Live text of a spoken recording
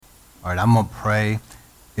All right, I'm going to pray.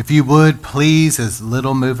 If you would, please, as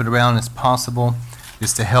little moving around as possible,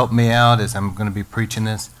 just to help me out as I'm going to be preaching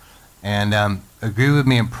this. And agree with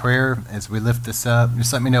me in prayer as we lift this up.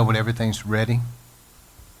 Just let me know when everything's ready.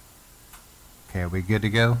 Okay, are we good to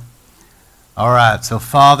go? All right, so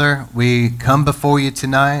Father, we come before you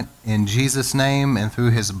tonight in Jesus' name and through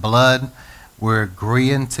his blood. We're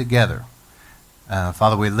agreeing together.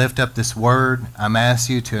 Father, we lift up this word. I'm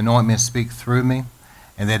asking you to anoint me and speak through me,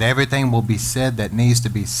 and that everything will be said that needs to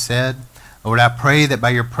be said. Lord, I pray that by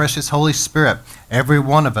your precious Holy Spirit, every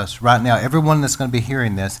one of us right now, everyone that's going to be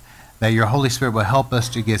hearing this, that your Holy Spirit will help us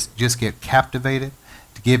to just get captivated,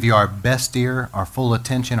 to give you our best ear, our full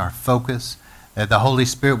attention, our focus, that the Holy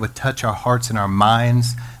Spirit would touch our hearts and our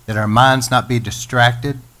minds, that our minds not be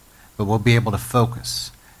distracted, but we'll be able to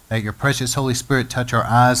focus. That your precious Holy Spirit touch our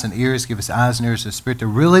eyes and ears, give us eyes and ears of the Spirit to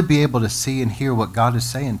really be able to see and hear what God is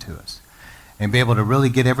saying to us, and be able to really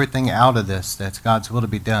get everything out of this that's God's will to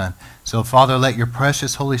be done. So, Father, let your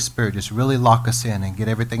precious Holy Spirit just really lock us in and get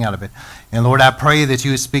everything out of it. And, Lord, I pray that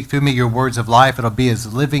you would speak through me your words of life. It'll be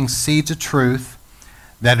as living seeds of truth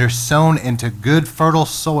that are sown into good, fertile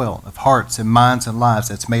soil of hearts and minds and lives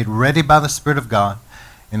that's made ready by the Spirit of God.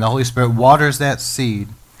 And the Holy Spirit waters that seed.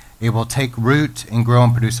 It will take root and grow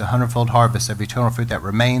and produce 100-fold harvest of eternal fruit that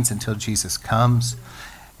remains until Jesus comes.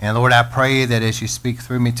 And, Lord, I pray that as you speak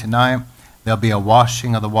through me tonight, there'll be a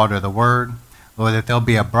washing of the water of the word. Lord, that there'll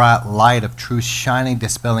be a bright light of truth shining,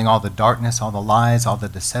 dispelling all the darkness, all the lies, all the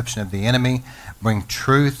deception of the enemy. Bring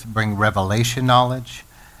truth, bring revelation knowledge.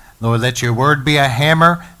 Lord, let your word be a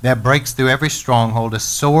hammer that breaks through every stronghold, a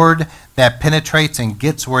sword that penetrates and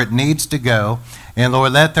gets where it needs to go. And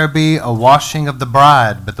Lord, let there be a washing of the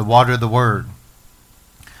bride, but the water of the word.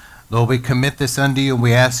 Lord, we commit this unto you, and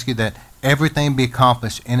we ask you that everything be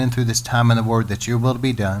accomplished in and through this time in the word, that your will to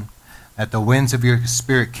be done. That the winds of your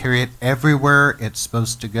Spirit carry it everywhere it's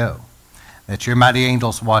supposed to go. That your mighty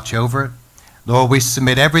angels watch over it. Lord, we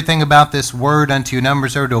submit everything about this word unto you,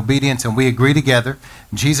 numbers to obedience, and we agree together.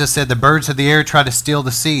 Jesus said the birds of the air try to steal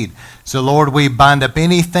the seed. So, Lord, we bind up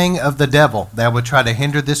anything of the devil that would try to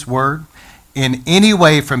hinder this word in any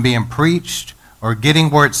way from being preached or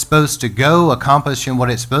getting where it's supposed to go, accomplishing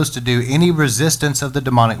what it's supposed to do, any resistance of the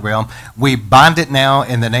demonic realm. We bind it now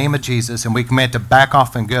in the name of Jesus, and we command it to back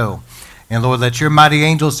off and go. And Lord, let your mighty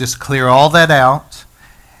angels just clear all that out.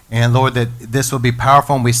 And Lord, that this will be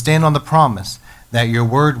powerful. And we stand on the promise that your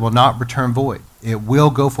word will not return void. It will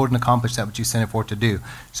go forward and accomplish that which you sent it for to do.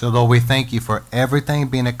 So Lord, we thank you for everything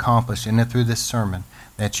being accomplished in and through this sermon,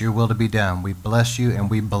 that your will to be done. We bless you and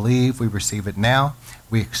we believe we receive it now.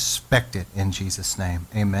 We expect it in Jesus' name.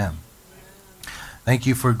 Amen. Thank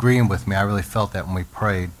you for agreeing with me. I really felt that when we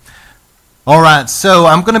prayed. All right, so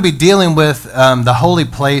I'm going to be dealing with the holy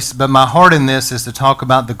place, but my heart in this is to talk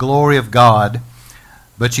about the glory of God.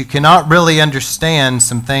 But you cannot really understand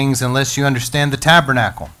some things unless you understand the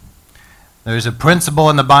tabernacle. There's a principle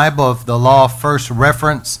in the Bible of the law of first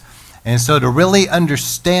reference. And so to really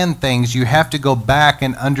understand things, you have to go back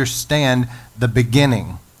and understand the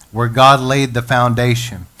beginning, where God laid the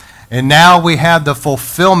foundation. And now we have the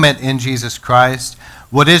fulfillment in Jesus Christ.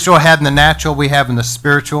 What Israel had in the natural, we have in the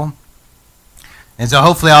spiritual. And so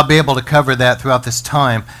hopefully I'll be able to cover that throughout this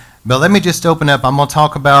time. But let me just open up. I'm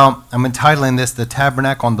entitling this The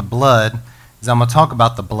Tabernacle on the Blood, because I'm going to talk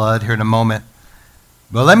about the blood here in a moment.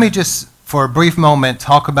 But let me just, for a brief moment,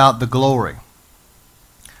 talk about the glory.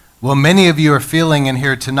 What many of you are feeling in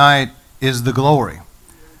here tonight is the glory.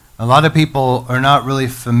 A lot of people are not really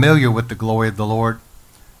familiar with the glory of the Lord,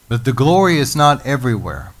 but the glory is not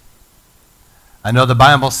everywhere. I know the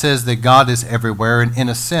Bible says that God is everywhere, and in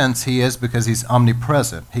a sense, he is, because he's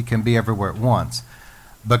omnipresent. He can be everywhere at once.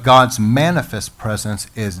 But God's manifest presence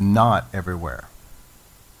is not everywhere.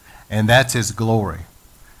 And that's his glory.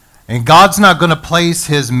 And God's not going to place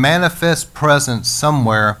his manifest presence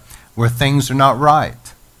somewhere where things are not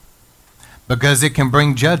right, because it can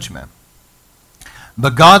bring judgment.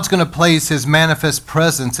 But God's going to place his manifest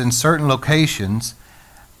presence in certain locations,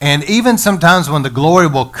 and even sometimes when the glory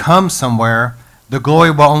will come somewhere, the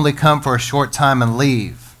glory will only come for a short time and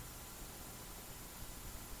leave.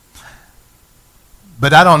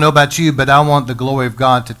 But I don't know about you, but I want the glory of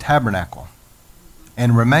God to tabernacle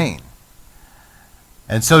and remain.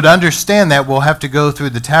 And so to understand that, we'll have to go through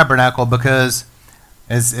the tabernacle, because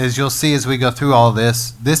as you'll see as we go through all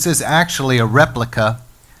this, this is actually a replica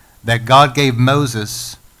that God gave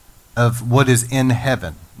Moses of what is in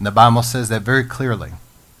heaven. And the Bible says that very clearly.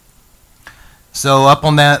 So up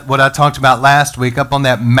on that, what I talked about last week, up on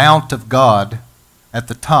that mount of God at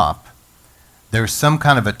the top, there's some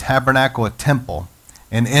kind of a tabernacle, a temple,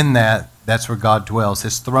 and in that that's where God dwells.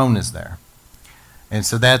 His throne is there. And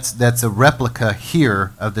so that's a replica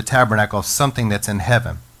here of the tabernacle of something that's in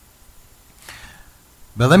heaven.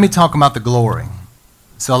 But let me talk about the glory.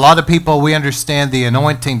 So a lot of people, we understand the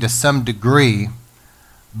anointing to some degree,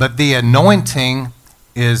 but the anointing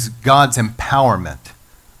is God's empowerment.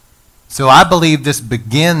 So I believe this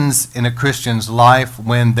begins in a Christian's life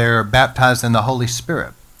when they're baptized in the Holy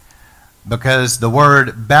Spirit, because the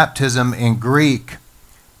word baptism in Greek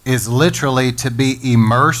is literally to be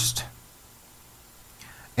immersed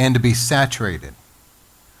and to be saturated.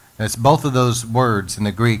 That's both of those words in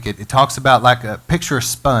the Greek. It talks about like a picture of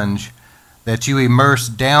sponge that you immerse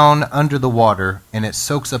down under the water and it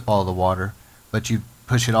soaks up all the water, but you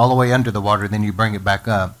push it all the way under the water, then you bring it back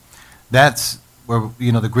up. That's where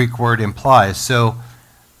the Greek word implies. So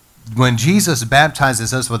when Jesus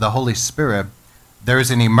baptizes us with the Holy Spirit,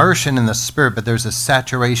 there's an immersion in the Spirit, but there's a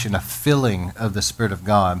saturation, a filling of the Spirit of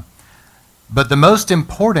God. But the most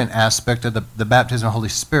important aspect of the baptism of the Holy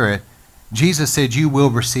Spirit, Jesus said, you will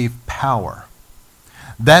receive power.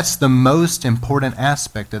 That's the most important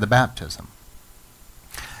aspect of the baptism.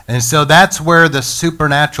 And so that's where the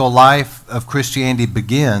supernatural life of Christianity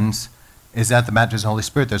begins, is at the baptism of the Holy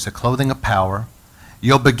Spirit. There's a clothing of power.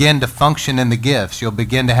 You'll begin to function in the gifts. You'll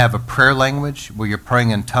begin to have a prayer language where you're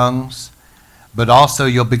praying in tongues, but also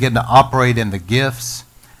you'll begin to operate in the gifts,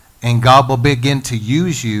 and God will begin to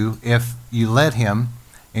use you if you let him,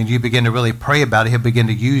 and you begin to really pray about it. He'll begin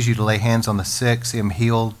to use you to lay hands on the sick, see them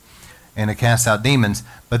healed, and to cast out demons.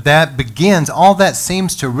 But that begins, all that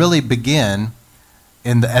seems to really begin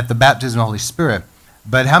at the baptism of the Holy Spirit.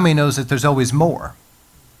 But how many knows that there's always more?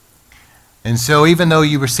 And so even though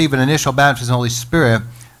you receive an initial baptism of the Holy Spirit,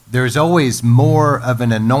 there's always more of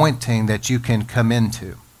an anointing that you can come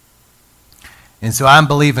into. And so I'm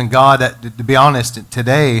believing God that, to be honest,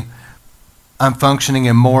 today I'm functioning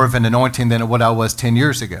in more of an anointing than what I was 10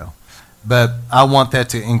 years ago. But I want that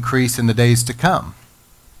to increase in the days to come.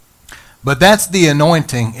 But that's the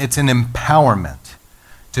anointing. It's an empowerment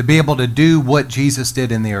to be able to do what Jesus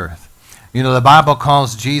did in the earth. The Bible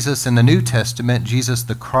calls Jesus in the New Testament, Jesus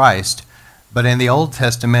the Christ. But in the Old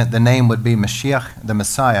Testament, the name would be Mashiach, the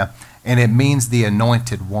Messiah, and it means the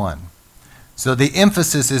anointed one. So the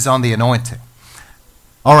emphasis is on the anointing.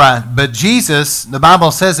 All right, but Jesus, the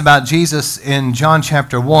Bible says about Jesus in John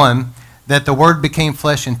chapter 1 that the Word became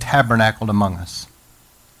flesh and tabernacled among us.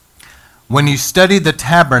 When you study the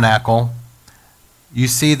tabernacle, you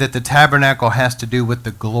see that the tabernacle has to do with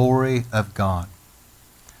the glory of God.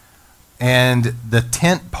 And the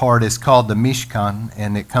tent part is called the Mishkan,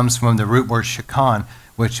 and it comes from the root word shakan,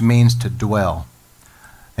 which means to dwell.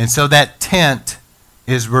 And so that tent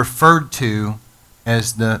is referred to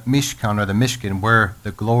as the Mishkan or the Mishkan, where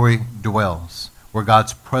the glory dwells, where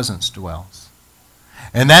God's presence dwells.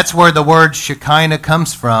 And that's where the word Shekinah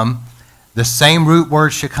comes from, the same root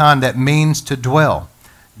word Shekinah that means to dwell.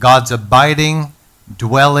 God's abiding,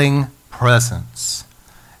 dwelling presence.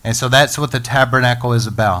 And so that's what the tabernacle is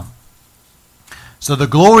about. So the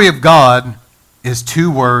glory of God is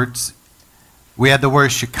two words. We had the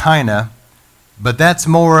word Shekinah, but that's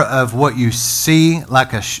more of what you see,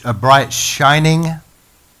 like a bright shining.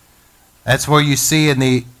 That's where you see in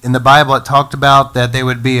the Bible it talked about that there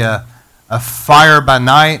would be a fire by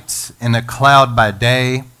night and a cloud by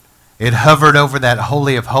day. It hovered over that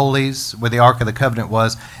Holy of Holies where the Ark of the Covenant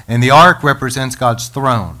was, and the Ark represents God's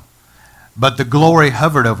throne. But the glory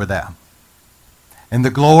hovered over that. And the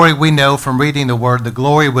glory, we know from reading the Word, the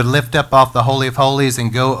glory would lift up off the Holy of Holies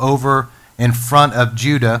and go over in front of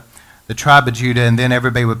Judah, the tribe of Judah, and then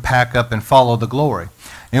everybody would pack up and follow the glory.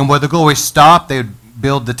 And where the glory stopped, they would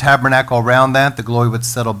build the tabernacle around that. The glory would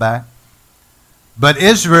settle back. But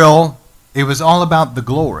Israel, it was all about the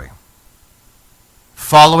glory.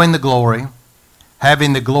 Following the glory,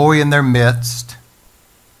 having the glory in their midst.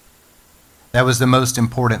 That was the most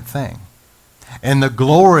important thing. And the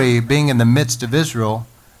glory being in the midst of Israel,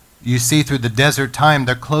 you see through the desert time,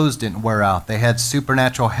 their clothes didn't wear out. They had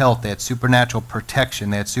supernatural health. They had supernatural protection.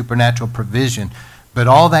 They had supernatural provision. But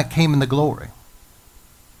all that came in the glory.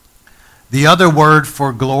 The other word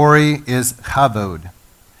for glory is chavod.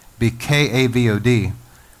 B-K-A-V-O-D.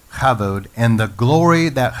 Chavod. And the glory,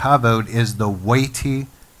 that chavod, is the weighty,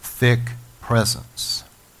 thick presence.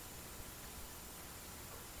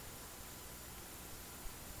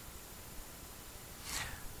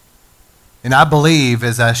 And I believe,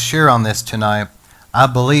 as I share on this tonight, I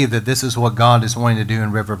believe that this is what God is wanting to do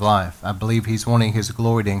in River of Life. I believe He's wanting His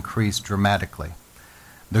glory to increase dramatically.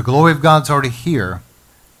 The glory of God's already here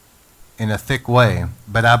in a thick way,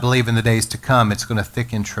 but I believe in the days to come it's going to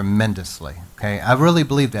thicken tremendously. Okay, I really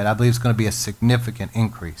believe that. I believe it's going to be a significant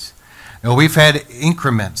increase. We've had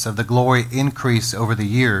increments of the glory increase over the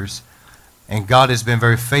years, and God has been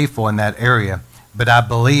very faithful in that area. But I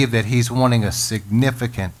believe that he's wanting a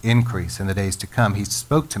significant increase in the days to come. He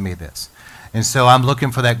spoke to me this. And so I'm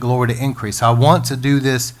looking for that glory to increase. I want to do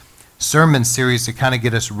this sermon series to kind of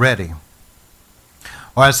get us ready.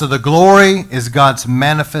 All right, so the glory is God's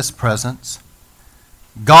manifest presence.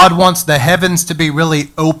 God wants the heavens to be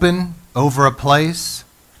really open over a place.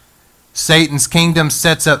 Satan's kingdom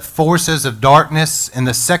sets up forces of darkness in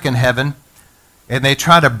the second heaven, and they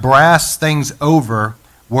try to brass things over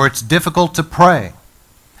where it's difficult to pray.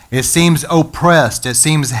 It seems oppressed. It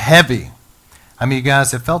seems heavy. I mean, you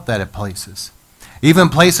guys have felt that at places. Even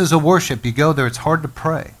places of worship, you go there, it's hard to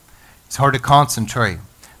pray. It's hard to concentrate.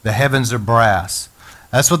 The heavens are brass.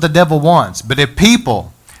 That's what the devil wants. But if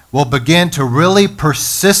people will begin to really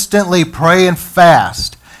persistently pray and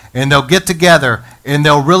fast, and they'll get together, and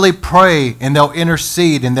they'll really pray, and they'll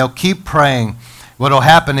intercede, and they'll keep praying, what will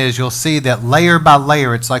happen is you'll see that layer by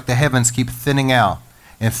layer, it's like the heavens keep thinning out,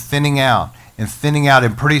 and thinning out, and thinning out,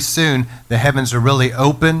 and pretty soon the heavens are really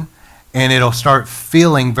open, and it'll start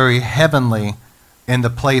feeling very heavenly in the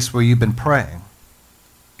place where you've been praying.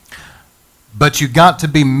 But you've got to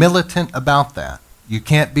be militant about that. You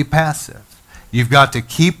can't be passive. You've got to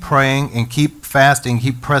keep praying and keep fasting,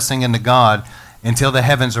 keep pressing into God until the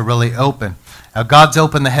heavens are really open. Now, God's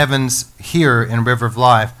opened the heavens here in River of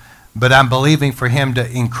Life, but I'm believing for him to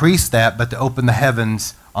increase that, but to open the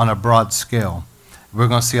heavens on a broad scale. We're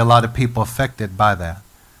going to see a lot of people affected by that.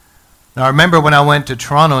 Now, I remember when I went to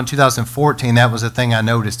Toronto in 2014, that was the thing I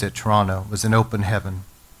noticed at Toronto, was an open heaven.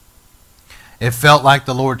 It felt like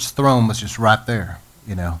the Lord's throne was just right there,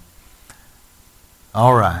 you know.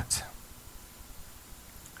 All right.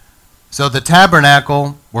 So the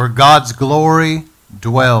tabernacle, where God's glory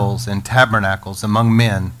dwells and tabernacles among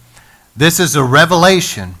men, this is a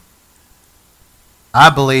revelation, I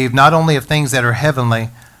believe, not only of things that are heavenly,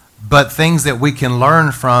 but things that we can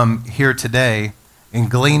learn from here today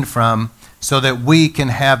and glean from so that we can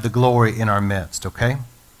have the glory in our midst, okay?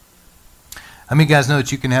 How many of you guys know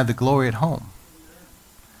that you can have the glory at home?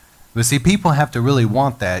 But see, people have to really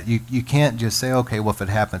want that. You can't just say, okay, well, if it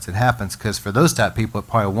happens, because for those type of people, it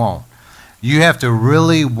probably won't. You have to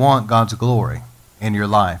really want God's glory in your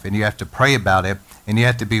life, and you have to pray about it, and you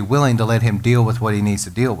have to be willing to let him deal with what he needs to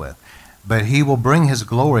deal with. But he will bring his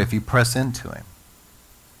glory if you press into him.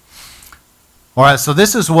 All right, so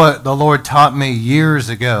this is what the Lord taught me years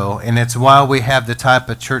ago, and it's why we have the type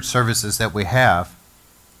of church services that we have.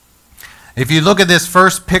 If you look at this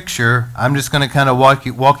first picture, I'm just going to kind of walk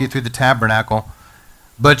you through the tabernacle,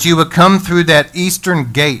 but you would come through that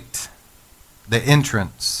eastern gate, the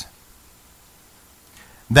entrance.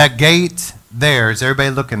 That gate there, is everybody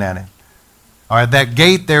looking at it? All right, that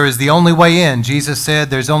gate there is the only way in. Jesus said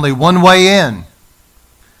there's only one way in.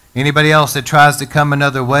 Anybody else that tries to come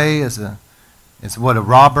another way is a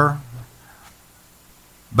robber.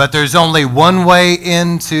 But there's only one way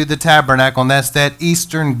into the tabernacle, and that's that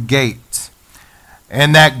eastern gate.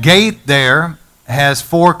 And that gate there has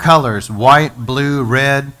four colors: white, blue,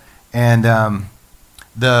 red, and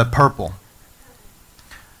the purple.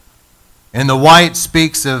 And the white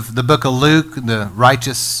speaks of the book of Luke, the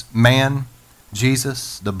righteous man,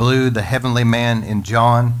 Jesus. The blue, the heavenly man in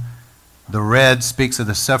John. The red speaks of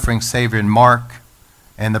the suffering Savior in Mark.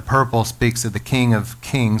 And the purple speaks of the King of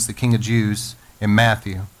Kings, the King of Jews in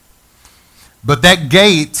Matthew. But that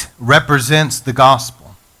gate represents the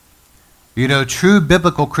gospel. You know, true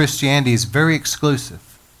biblical Christianity is very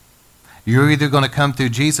exclusive. You're either going to come through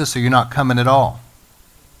Jesus or you're not coming at all.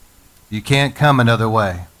 You can't come another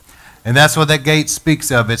way. And that's what that gate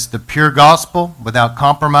speaks of. It's the pure gospel without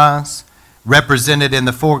compromise, represented in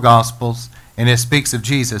the four gospels, and it speaks of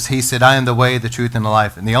Jesus. He said, I am the way, the truth, and the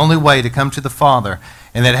life. And the only way to come to the Father,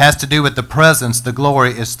 and that has to do with the presence, the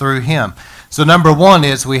glory, is through him. So number one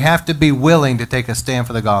is we have to be willing to take a stand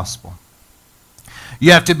for the gospel.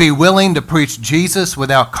 You have to be willing to preach Jesus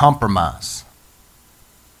without compromise.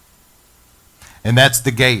 And that's the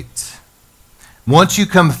gate. Once you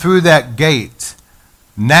come through that gate,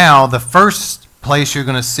 now the first place you're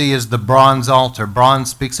going to see is the bronze altar. Bronze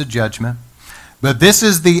speaks of judgment. But this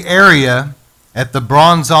is the area at the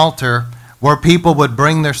bronze altar where people would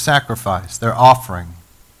bring their sacrifice, their offering.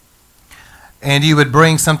 And you would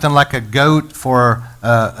bring something like a goat for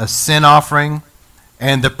a sin offering.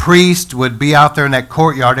 And the priest would be out there in that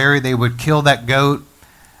courtyard area. They would kill that goat,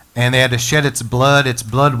 and they had to shed its blood. Its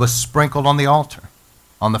blood was sprinkled on the altar,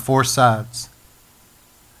 on the four sides.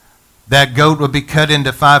 That goat would be cut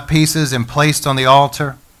into 5 pieces and placed on the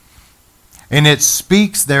altar. And it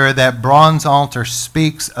speaks there, that bronze altar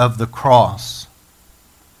speaks of the cross.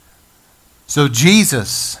 So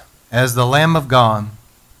Jesus, as the Lamb of God,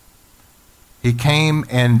 he came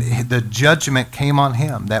and the judgment came on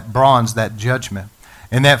him, that bronze, that judgment.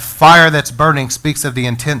 And that fire that's burning speaks of the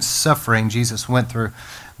intense suffering Jesus went through.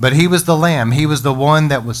 But he was the Lamb. He was the one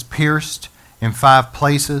that was pierced in 5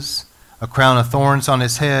 places, a crown of thorns on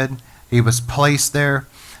his head. He was placed there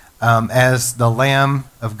as the Lamb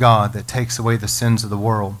of God that takes away the sins of the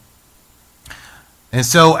world. And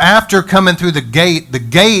so after coming through the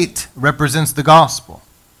gate represents the gospel,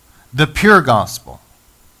 the pure gospel.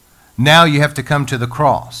 Now you have to come to the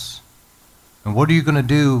cross. And what are you going to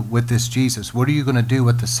do with this Jesus? What are you going to do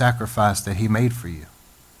with the sacrifice that he made for you?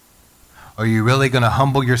 Are you really going to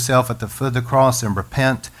humble yourself at the foot of the cross and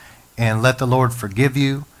repent and let the Lord forgive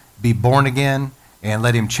you, be born again, and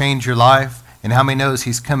let him change your life? And how many knows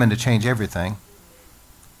he's coming to change everything?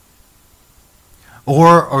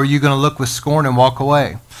 Or are you going to look with scorn and walk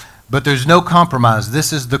away? But there's no compromise.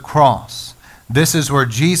 This is the cross. This is where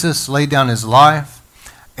Jesus laid down his life.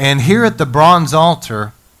 And here at the bronze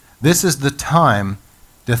altar, this is the time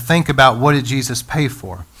to think about what did Jesus pay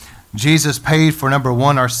for. Jesus paid for, number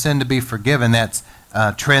one, our sin to be forgiven. That's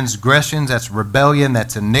transgressions, that's rebellion,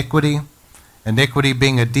 that's iniquity. Iniquity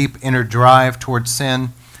being a deep inner drive towards sin.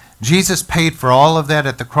 Jesus paid for all of that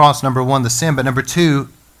at the cross. Number one, the sin. But number two,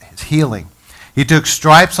 his healing. He took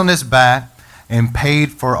stripes on his back and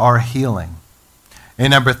paid for our healing.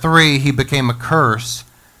 And number three, he became a curse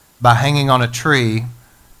by hanging on a tree.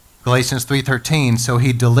 Galatians 3:13, so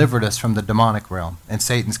he delivered us from the demonic realm and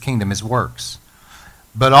Satan's kingdom, his works.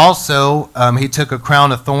 But also, he took a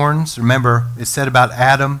crown of thorns. Remember, it said about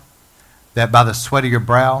Adam that by the sweat of your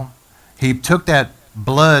brow, he took that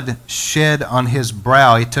blood shed on his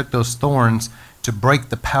brow. He took those thorns to break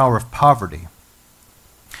the power of poverty.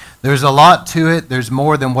 There's a lot to it. There's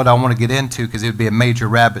more than what I want to get into because it would be a major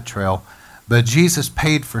rabbit trail. But Jesus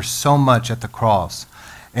paid for so much at the cross.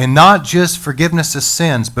 And not just forgiveness of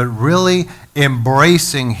sins, but really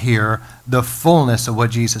embracing here the fullness of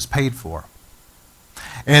what Jesus paid for.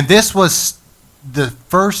 And this was the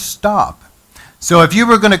first stop. So if you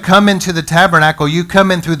were going to come into the tabernacle, you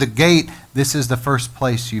come in through the gate, this is the first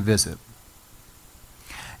place you visit.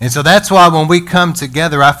 And so that's why when we come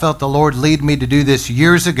together, I felt the Lord lead me to do this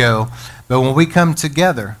years ago. But when we come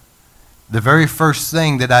together, the very first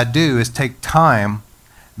thing that I do is take time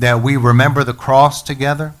that we remember the cross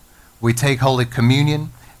together. We take Holy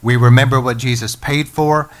Communion. We remember what Jesus paid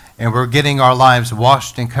for. And we're getting our lives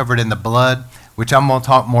washed and covered in the blood, which I'm going to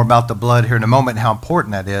talk more about the blood here in a moment and how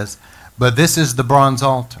important that is. But this is the bronze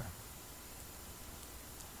altar.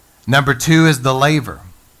 Number two is the laver.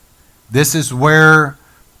 This is where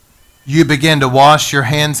you begin to wash your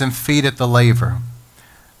hands and feet at the laver.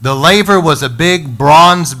 The laver was a big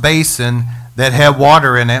bronze basin that had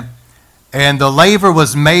water in it. And the laver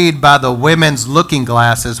was made by the women's looking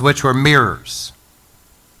glasses, which were mirrors.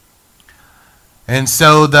 And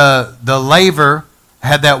so the laver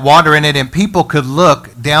had that water in it, and people could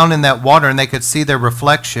look down in that water and they could see their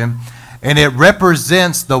reflection. And it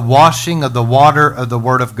represents the washing of the water of the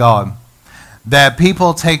Word of God. That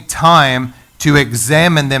people take time to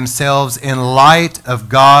examine themselves in light of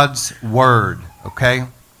God's Word, okay?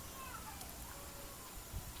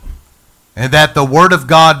 And that the Word of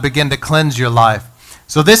God begin to cleanse your life.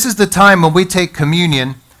 So this is the time when we take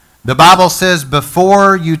communion. The Bible says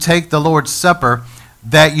before you take the Lord's Supper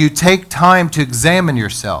that you take time to examine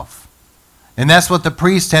yourself. And that's what the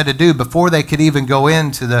priest had to do before they could even go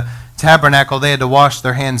into the tabernacle. They had to wash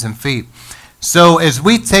their hands and feet. So as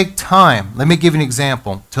we take time, let me give you an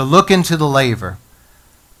example, to look into the laver.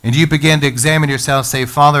 And you begin to examine yourself, say,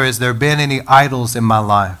 Father, has there been any idols in my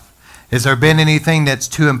life? Has there been anything that's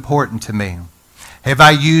too important to me? Have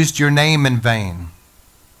I used your name in vain?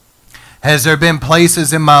 Has there been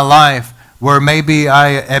places in my life where maybe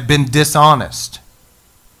I have been dishonest?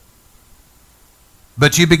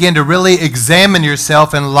 But you begin to really examine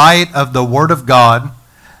yourself in light of the Word of God,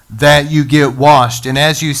 that you get washed. And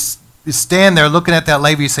as you stand there looking at that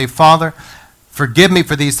laver, you say, Father, forgive me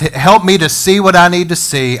for these. Help me to see what I need to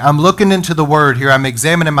see. I'm looking into the Word here. I'm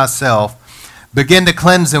examining myself. Begin to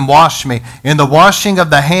cleanse and wash me. And the washing of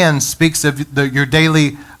the hands speaks of your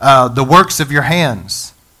daily, the works of your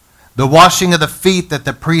hands. The washing of the feet that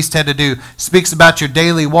the priest had to do speaks about your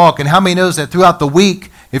daily walk. And how many knows that throughout the week,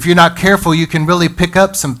 if you're not careful, you can really pick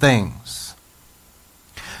up some things.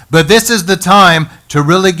 But this is the time to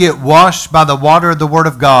really get washed by the water of the Word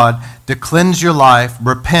of God, to cleanse your life,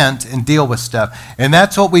 repent, and deal with stuff. And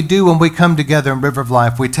that's what we do when we come together in River of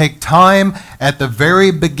Life. We take time at the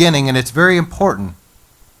very beginning, and it's very important.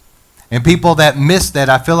 And people that miss that,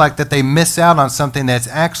 I feel like that they miss out on something that's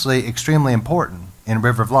actually extremely important in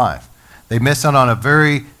River of Life. They miss out on a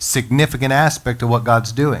very significant aspect of what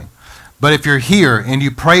God's doing. But if you're here and you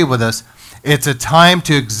pray with us, it's a time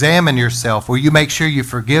to examine yourself where you make sure you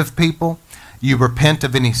forgive people, you repent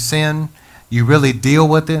of any sin, you really deal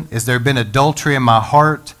with it. Has there been adultery in my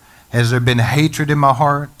heart? Has there been hatred in my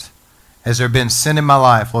heart? Has there been sin in my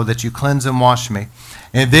life? Lord, that you cleanse and wash me.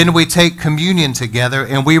 And then we take communion together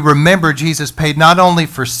and we remember Jesus paid not only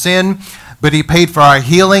for sin, but he paid for our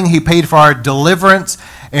healing, he paid for our deliverance.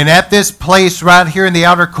 And at this place right here in the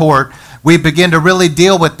outer court, we begin to really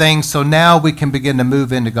deal with things so now we can begin to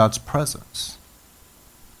move into God's presence.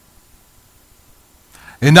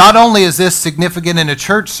 And not only is this significant in a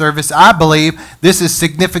church service, I believe this is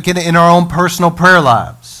significant in our own personal prayer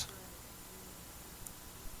lives.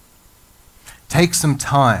 Take some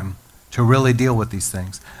time to really deal with these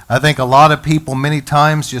things. I think a lot of people many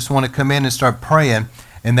times just want to come in and start praying,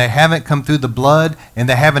 and they haven't come through the blood, and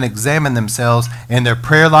they haven't examined themselves, and their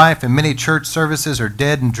prayer life and many church services are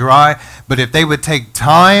dead and dry. But if they would take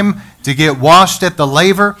time to get washed at the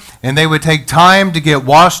laver, and they would take time to get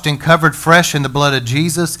washed and covered fresh in the blood of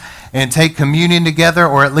Jesus, and take communion together,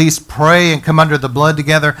 or at least pray and come under the blood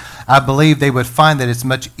together, I believe they would find that it's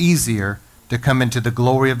much easier to come into the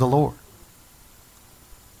glory of the Lord.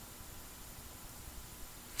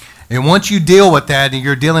 And once you deal with that, and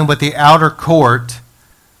you're dealing with the outer court,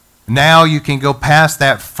 now you can go past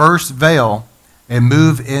that first veil and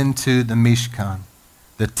move into the Mishkan,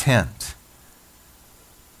 the tent.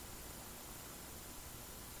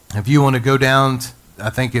 If you want to go down, I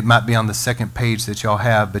think it might be on the second page that y'all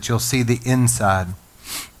have, but you'll see the inside.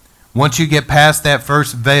 Once you get past that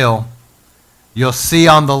first veil, you'll see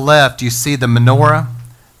on the left, you see the menorah.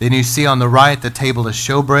 Then you see on the right the table of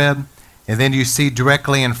showbread. And then you see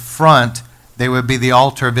directly in front, there would be the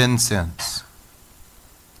altar of incense.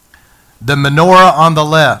 The menorah on the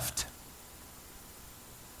left,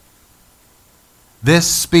 this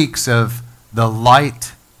speaks of the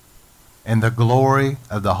light and the glory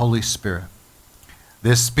of the Holy Spirit.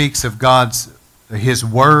 This speaks of His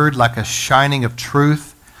word like a shining of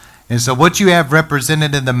truth. And so what you have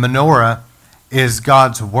represented in the menorah is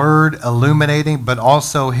God's word illuminating, but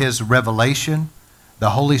also His revelation,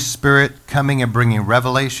 the Holy Spirit coming and bringing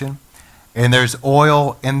revelation. And there's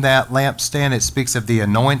oil in that lampstand. It speaks of the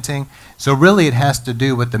anointing. So really it has to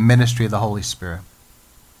do with the ministry of the Holy Spirit.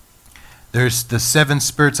 There's the seven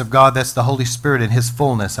spirits of God. That's the Holy Spirit in His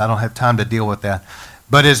fullness. I don't have time to deal with that.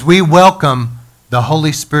 But as we welcome the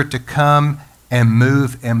Holy Spirit to come and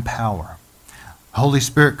move in power. Holy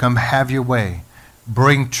Spirit, come have your way.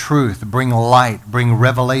 Bring truth, bring light, bring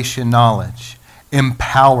revelation knowledge.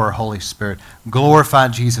 Empower, Holy Spirit. Glorify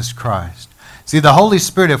Jesus Christ. See, the Holy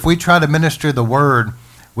Spirit, if we try to minister the Word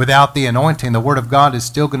without the anointing, the Word of God is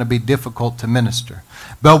still going to be difficult to minister.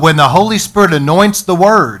 But when the Holy Spirit anoints the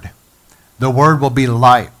Word will be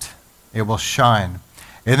light. It will shine.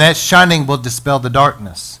 And that shining will dispel the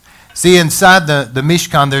darkness. See, inside the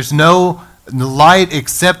Mishkan, there's no light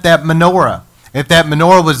except that menorah. If that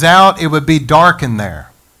menorah was out, it would be dark in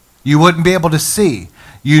there. You wouldn't be able to see.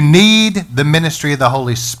 You need the ministry of the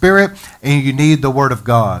Holy Spirit, and you need the Word of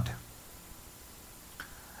God.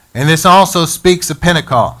 And this also speaks of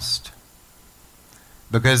Pentecost,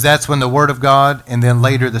 because that's when the Word of God and then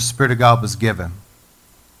later the Spirit of God was given.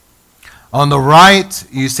 On the right,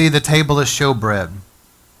 you see the table of showbread.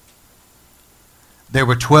 There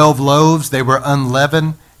were 12 loaves. They were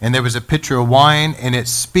unleavened, and there was a pitcher of wine, and it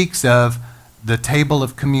speaks of the table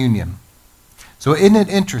of communion. So isn't it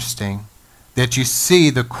interesting that you see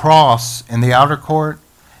the cross in the outer court,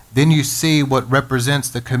 then you see what represents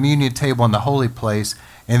the communion table in the holy place,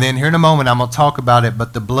 and then here in a moment I'm going to talk about it,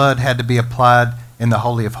 but the blood had to be applied in the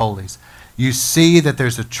Holy of Holies. You see that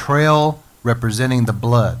there's a trail representing the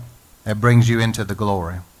blood that brings you into the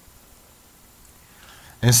glory.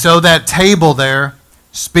 And so that table there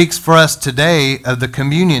speaks for us today of the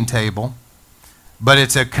communion table, but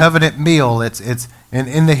it's a covenant meal. It's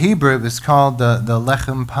in the Hebrew it's called the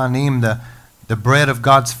lechem panim, the bread of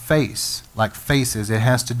God's face, like faces. It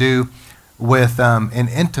has to do with an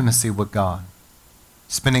intimacy with God,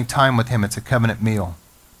 spending time with Him. It's a covenant meal.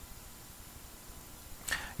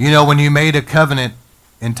 You know, when you made a covenant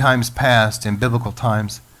in times past, in biblical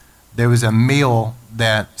times, there was a meal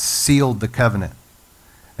that sealed the covenant.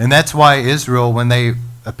 And that's why Israel, when they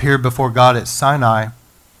appeared before God at Sinai,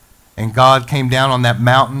 and God came down on that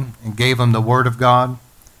mountain and gave them the Word of God,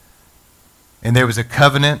 and there was a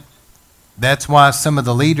covenant, that's why some of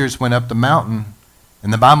the leaders went up the mountain,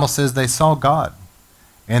 and the Bible says they saw God,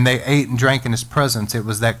 and they ate and drank in His presence. It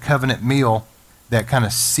was that covenant meal that kind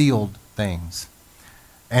of sealed things.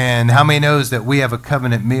 And how many knows that we have a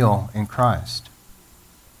covenant meal in Christ?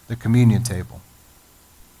 the communion table.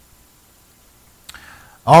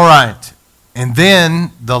 All right. And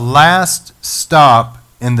then the last stop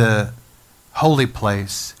in the holy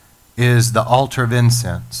place is the altar of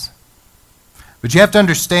incense. But you have to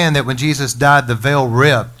understand that when Jesus died, the veil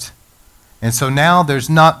ripped. And so now there's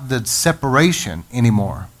not the separation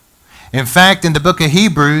anymore. In fact, in the book of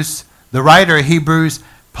Hebrews, the writer of Hebrews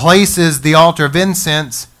places the altar of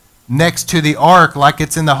incense next to the ark like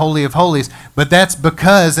it's in the Holy of Holies. But that's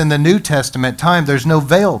because in the New Testament time, there's no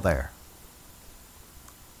veil there.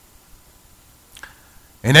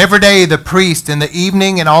 And every day the priest, in the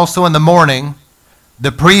evening and also in the morning,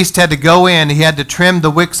 the priest had to go in. He had to trim the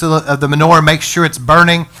wicks of the menorah, make sure it's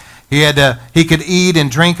burning. He could eat and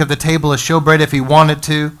drink of the table of showbread if he wanted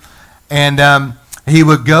to. And he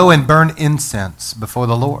would go and burn incense before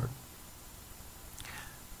the Lord.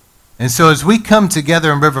 And so as we come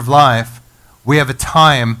together in River of Life, we have a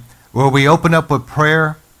time where we open up with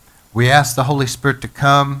prayer. We ask the Holy Spirit to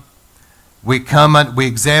come. We we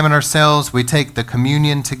examine ourselves. We take the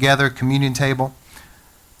communion together, communion table.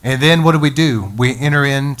 And then what do? We enter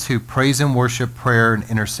into praise and worship, prayer, and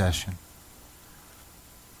intercession.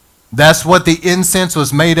 That's what the incense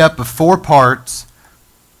was made up of, 4 parts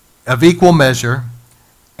of equal measure.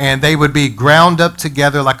 And they would be ground up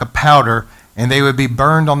together like a powder, and they would be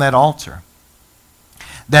burned on that altar.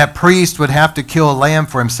 That priest would have to kill a lamb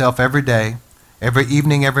for himself every day. Every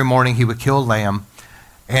evening, every morning, he would kill a lamb.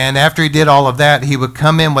 And after he did all of that, he would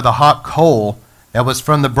come in with a hot coal that was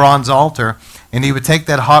from the bronze altar, and he would take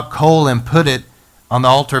that hot coal and put it on the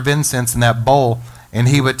altar of incense in that bowl, and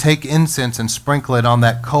he would take incense and sprinkle it on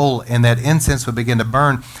that coal, and that incense would begin to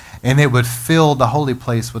burn, and it would fill the holy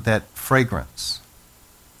place with that fragrance.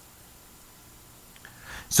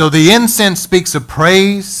 So the incense speaks of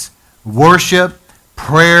praise, worship,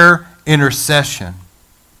 prayer, intercession.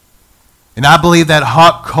 And I believe that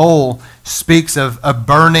hot coal speaks of a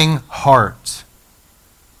burning heart.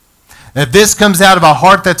 That this comes out of a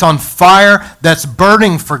heart that's on fire, that's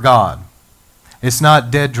burning for God. It's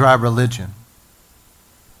not dead, dry religion.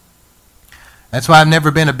 That's why I've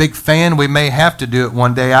never been a big fan. We may have to do it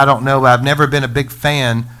one day. I don't know. I've never been a big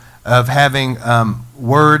fan of having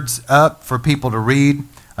words up for people to read.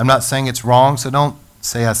 I'm not saying it's wrong, so don't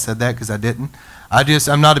say I said that because I didn't.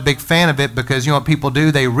 I'm not a big fan of it because you know what people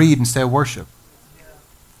do? They read instead of worship.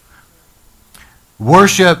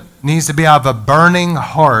 Worship needs to be out of a burning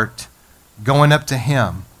heart going up to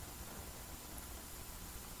Him.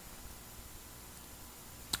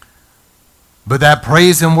 But that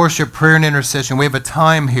praise and worship, prayer and intercession, we have a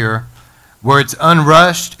time here where it's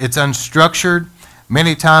unrushed, it's unstructured.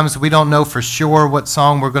 Many times we don't know for sure what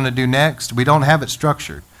song we're going to do next. We don't have it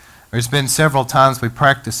structured. There's been several times we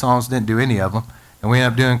practiced songs, didn't do any of them, and we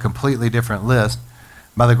ended up doing a completely different list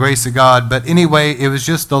by the grace of God. But anyway, it was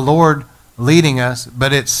just the Lord leading us,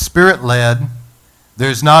 but it's Spirit-led.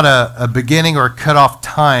 There's not a beginning or a cutoff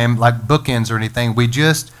time like bookends or anything. We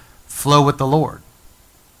just flow with the Lord.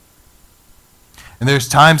 And there's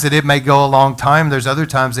times that it may go a long time. There's other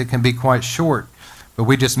times it can be quite short, but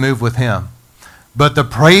we just move with Him. But the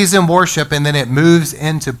praise and worship, and then it moves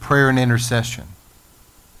into prayer and intercession.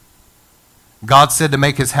 God said to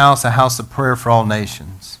make His house a house of prayer for all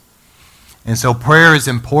nations. And so prayer is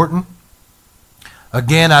important.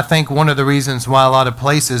 Again, I think one of the reasons why a lot of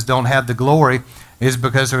places don't have the glory is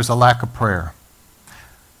because there's a lack of prayer.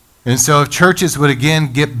 And so if churches would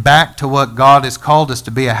again get back to what God has called us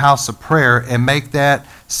to be, a house of prayer, and make that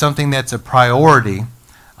something that's a priority,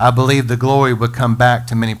 I believe the glory would come back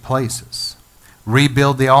to many places.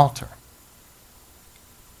 Rebuild the altar.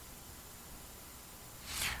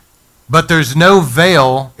 But there's no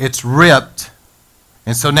veil, it's ripped,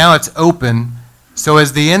 and so now it's open. So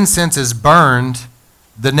as the incense is burned,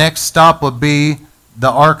 the next stop will be the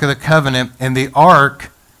Ark of the Covenant, and the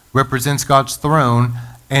Ark represents God's throne,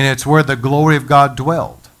 and it's where the glory of God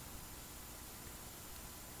dwelled.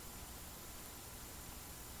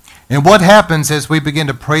 And what happens as we begin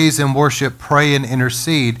to praise and worship, pray and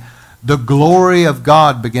intercede? The glory of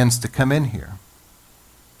God begins to come in here.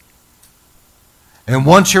 And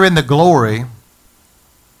once you're in the glory,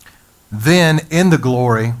 then in the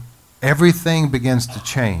glory, everything begins to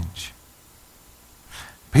change.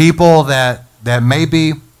 People that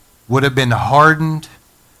maybe would have been hardened,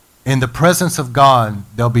 in the presence of God,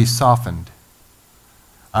 they'll be softened.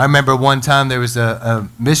 I remember one time there was a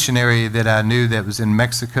missionary that I knew that was in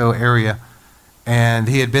Mexico area, and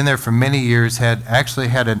he had been there for many years, had actually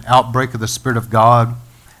had an outbreak of the Spirit of God,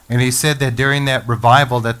 and he said that during that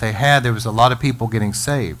revival that they had, there was a lot of people getting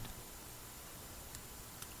saved.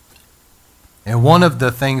 And one of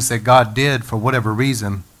the things that God did, for whatever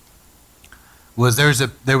reason, was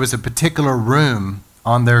there was a particular room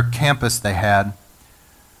on their campus they had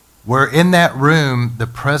where in that room the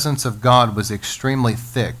presence of God was extremely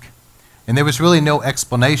thick. And there was really no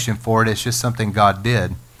explanation for it. It's just something God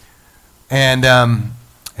did. And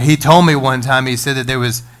he told me one time, he said that there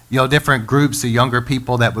was different groups of younger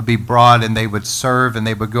people that would be brought and they would serve and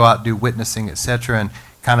they would go out do witnessing, etc., and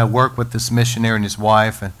kind of work with this missionary and his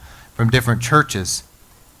wife and from different churches.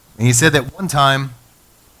 And he said that one time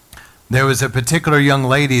there was a particular young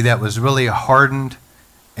lady that was really hardened,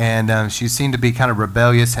 and she seemed to be kind of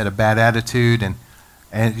rebellious, had a bad attitude,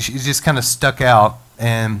 and she just kind of stuck out.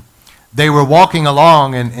 And they were walking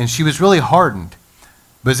along, and she was really hardened.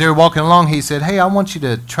 But as they were walking along, he said, "Hey, I want you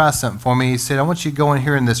to try something for me." He said, "I want you to go in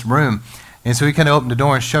here in this room." And so he kind of opened the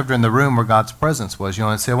door and shoved her in the room where God's presence was,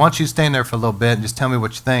 and said, "I want you to stay in there for a little bit and just tell me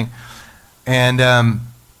what you think." And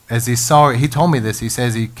as he saw her, he told me this. He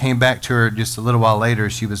says he came back to her just a little while later.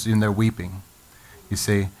 She was in there weeping, you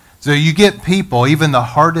see. So you get people, even the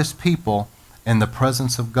hardest people, in the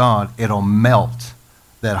presence of God, it'll melt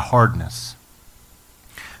that hardness.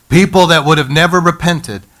 People that would have never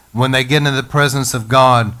repented, when they get into the presence of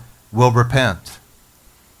God, will repent.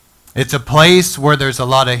 It's a place where there's a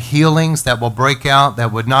lot of healings that will break out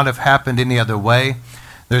that would not have happened any other way.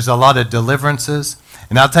 There's a lot of deliverances.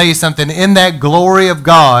 And I'll tell you something, in that glory of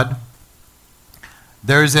God,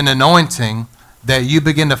 there's an anointing that you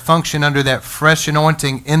begin to function under that fresh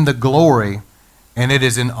anointing in the glory, and it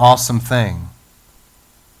is an awesome thing.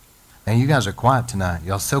 And you guys are quiet tonight.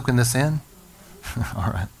 Y'all soaking this in?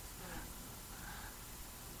 All right.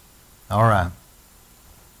 All right.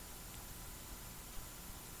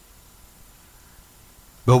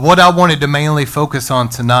 But what I wanted to mainly focus on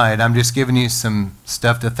tonight, I'm just giving you some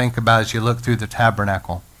stuff to think about as you look through the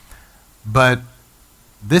tabernacle. But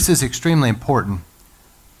this is extremely important.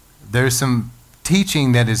 There's some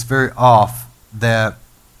teaching that is very off that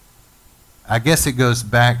I guess it goes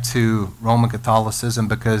back to Roman Catholicism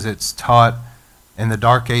because it's taught in the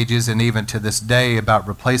Dark Ages and even to this day about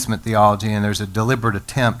replacement theology, and there's a deliberate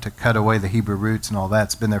attempt to cut away the Hebrew roots and all that.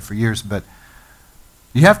 It's been there for years. But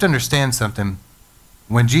you have to understand something.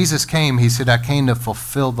 When Jesus came, he said, "I came to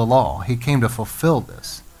fulfill the law." He came to fulfill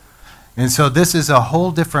this. And so this is a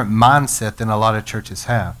whole different mindset than a lot of churches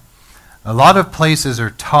have. A lot of places are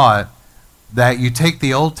taught that you take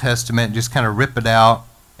the Old Testament and just kind of rip it out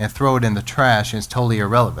and throw it in the trash and it's totally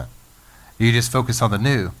irrelevant. You just focus on the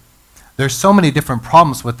new. There's so many different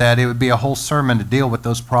problems with that, it would be a whole sermon to deal with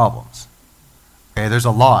those problems. Okay, there's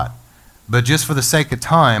a lot. But just for the sake of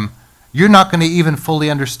time, you're not going to even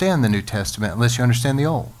fully understand the New Testament unless you understand the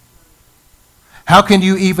Old. How can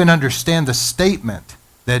you even understand the statement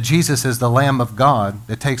that Jesus is the Lamb of God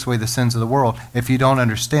that takes away the sins of the world if you don't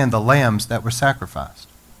understand the lambs that were sacrificed?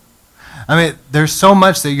 I mean, there's so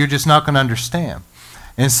much that you're just not going to understand.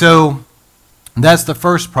 And so that's the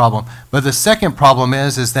first problem. But the second problem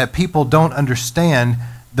is that people don't understand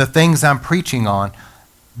the things I'm preaching on.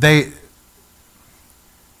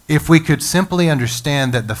 If we could simply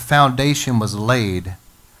understand that the foundation was laid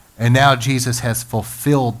and now Jesus has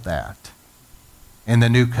fulfilled that in the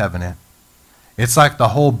new covenant, it's like the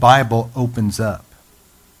whole Bible opens up.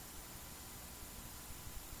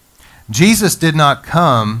 Jesus did not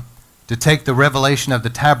come to take the revelation of the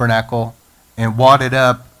tabernacle and wad it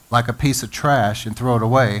up like a piece of trash and throw it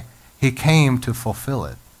away. He came to fulfill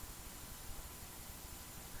it.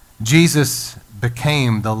 Jesus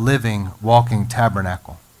became the living, walking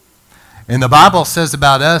tabernacle. And the Bible says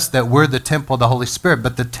about us that we're the temple of the Holy Spirit,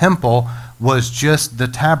 but the temple was just the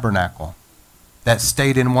tabernacle that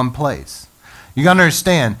stayed in one place. You got to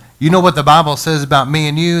understand, you know what the Bible says about me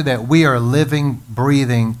and you, that we are living,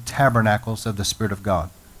 breathing tabernacles of the Spirit of God.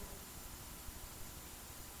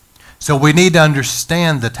 So we need to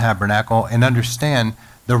understand the tabernacle and understand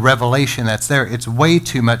the revelation that's there. It's way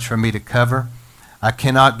too much for me to cover. I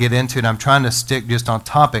cannot get into it. I'm trying to stick just on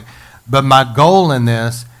topic. But my goal in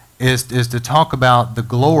this is to talk about the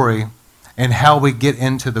glory and how we get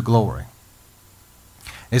into the glory.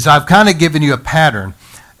 And so I've kind of given you a pattern.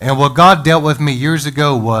 And what God dealt with me years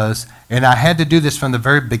ago was, and I had to do this from the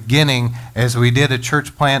very beginning as we did a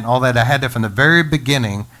church plant, all that. I had to, from the very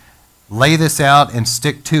beginning, lay this out and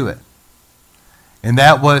stick to it. And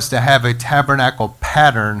that was to have a tabernacle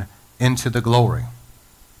pattern into the glory.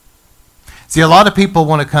 See, a lot of people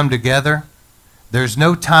want to come together. There's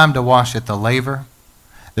no time to wash at the laver.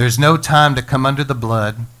 There's no time to come under the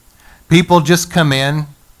blood. People just come in.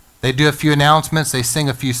 They do a few announcements. They sing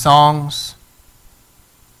a few songs.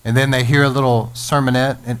 And then they hear a little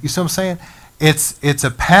sermonette. And you see what I'm saying? It's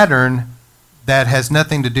a pattern that has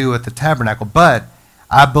nothing to do with the tabernacle. But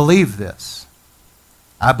I believe this.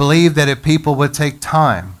 I believe that if people would take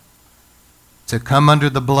time to come under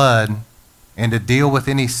the blood and to deal with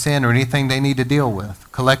any sin or anything they need to deal with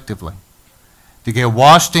collectively, to get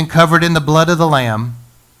washed and covered in the blood of the Lamb,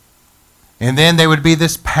 and then there would be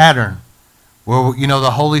this pattern where,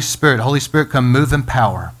 the Holy Spirit come move in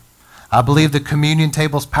power. I believe the communion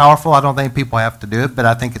table is powerful. I don't think people have to do it, but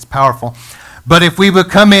I think it's powerful. But if we would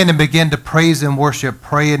come in and begin to praise and worship,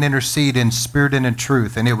 pray and intercede in spirit and in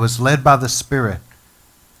truth, and it was led by the Spirit,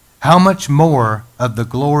 how much more of the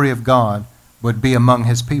glory of God would be among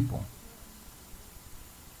his people?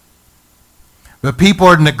 But people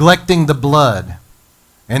are neglecting the blood,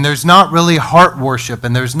 and there's not really heart worship,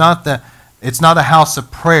 and it's not a house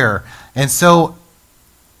of prayer. And so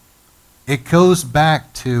it goes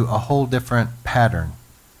back to a whole different pattern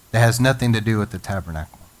that has nothing to do with the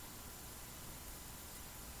tabernacle.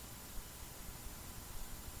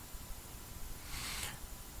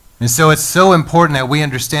 And so it's so important that we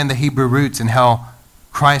understand the Hebrew roots and how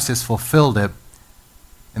Christ has fulfilled it.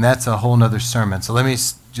 And that's a whole other sermon. So let me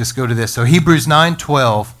just go to this. So Hebrews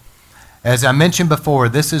 9:12, as I mentioned before,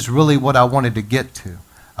 this is really what I wanted to get to.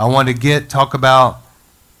 I wanted to talk about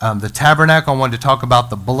the tabernacle. I wanted to talk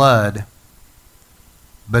about the blood.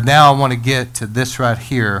 But now I want to get to this right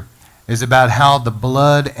here, is about how the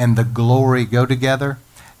blood and the glory go together,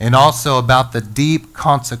 and also about the deep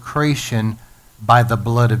consecration by the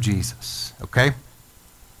blood of Jesus. Okay?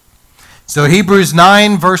 So Hebrews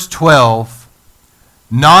 9 verse 12,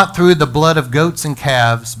 not through the blood of goats and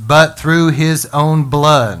calves, but through his own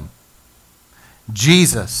blood.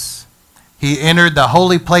 Jesus, he entered the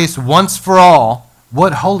holy place once for all.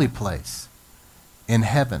 What holy place? In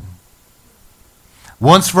heaven.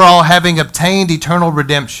 Once for all, having obtained eternal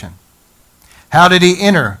redemption. How did he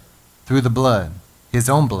enter? Through the blood, his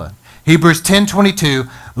own blood. Hebrews 10:22,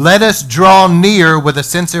 let us draw near with a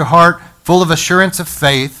sincere heart, full of assurance of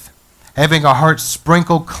faith, having our hearts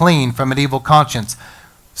sprinkled clean from an evil conscience.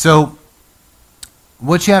 So,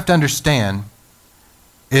 what you have to understand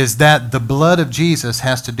is that the blood of Jesus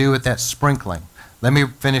has to do with that sprinkling. Let me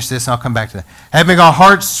finish this and I'll come back to that. Having our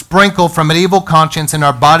hearts sprinkled from an evil conscience and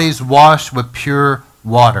our bodies washed with pure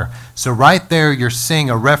water. So right there you're seeing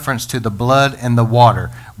a reference to the blood and the water.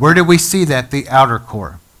 Where do we see that? The outer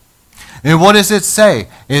court. And what does it say?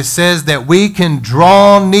 It says that we can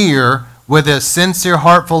draw near with a sincere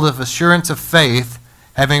heart full of assurance of faith,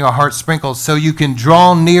 having our hearts sprinkled, so you can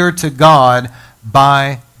draw near to God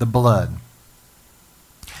by the blood.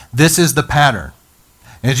 This is the pattern.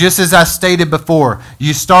 And just as I stated before,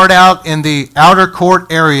 you start out in the outer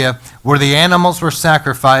court area where the animals were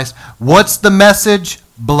sacrificed. What's the message?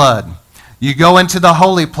 Blood. You go into the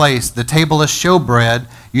holy place, the table of showbread.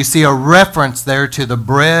 You see a reference there to the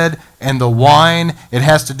bread and the wine. It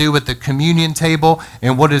has to do with the communion table.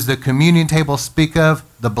 And what does the communion table speak of?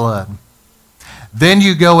 The blood. Then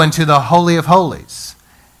you go into the Holy of Holies.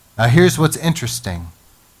 Now here's what's interesting.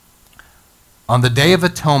 On the Day of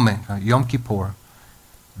Atonement, Yom Kippur,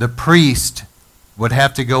 the priest would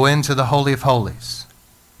have to go into the Holy of Holies.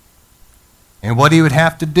 And what he would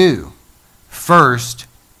have to do, first,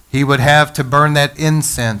 he would have to burn that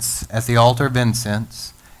incense at the altar of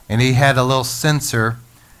incense. And he had a little censer,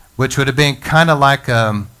 which would have been kind of like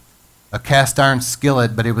a cast iron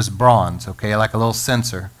skillet, but it was bronze, okay, like a little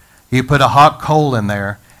censer. He put a hot coal in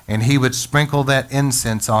there, and he would sprinkle that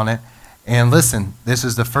incense on it. And listen, this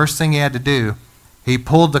is the first thing he had to do. He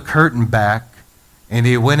pulled the curtain back, and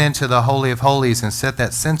he went into the Holy of Holies and set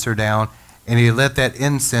that censer down, and he let that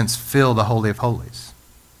incense fill the Holy of Holies.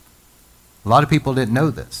 A lot of people didn't know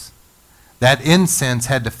this. That incense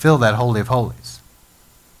had to fill that Holy of Holies.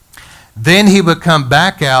 Then he would come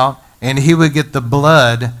back out, and he would get the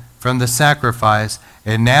blood from the sacrifice,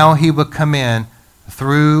 and now he would come in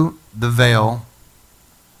through the veil.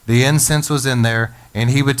 The incense was in there, and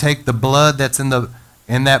he would take the blood that's in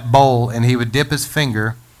that bowl, and he would dip his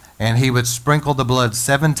finger, and he would sprinkle the blood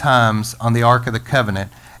 7 times on the Ark of the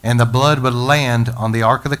Covenant, and the blood would land on the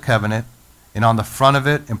Ark of the Covenant, and on the front of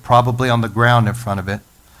it, and probably on the ground in front of it,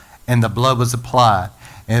 and the blood was applied.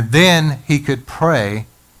 And then he could pray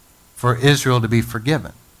for Israel to be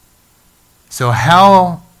forgiven. So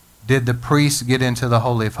how did the priests get into the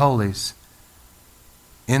Holy of Holies?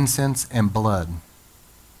 Incense and blood.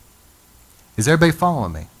 Is everybody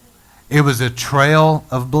following me? It was a trail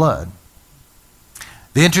of blood.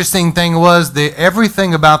 The interesting thing was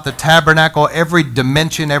everything about the tabernacle, every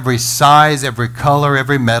dimension, every size, every color,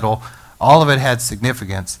 every metal, all of it had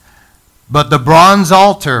significance. But the bronze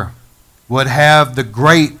altar would have the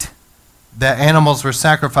grate that animals were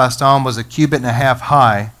sacrificed on was 1.5 cubits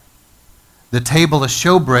high. The table of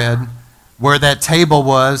showbread, where that table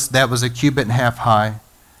was, that was 1.5 cubits high.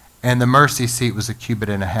 and the mercy seat was a cubit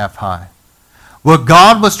and a half high. What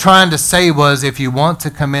God was trying to say was, if you want to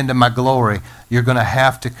come into my glory, you're going to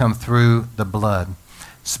have to come through the blood.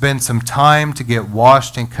 Spend some time to get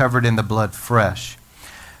washed and covered in the blood fresh.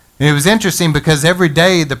 And it was interesting because every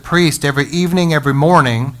day the priest, every evening, every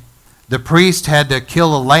morning, the priest had to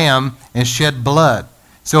kill a lamb and shed blood.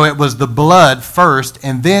 So it was the blood first,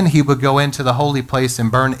 and then he would go into the holy place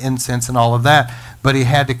and burn incense and all of that. But he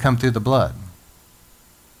had to come through the blood.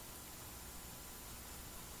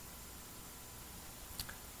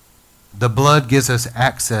 The blood gives us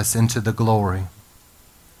access into the glory.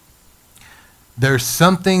 There's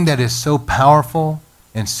something that is so powerful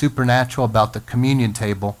and supernatural about the communion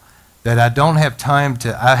table that I don't have time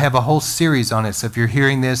to. I have a whole series on it. So if you're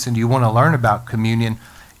hearing this and you want to learn about communion,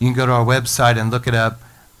 you can go to our website and look it up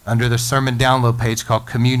under the sermon download page called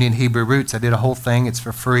Communion Hebrew Roots. I did a whole thing. It's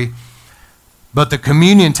for free. But the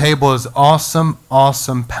communion table is awesome,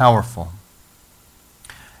 awesome, powerful.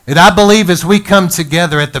 And I believe as we come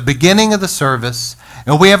together at the beginning of the service,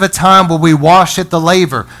 and we have a time where we wash at the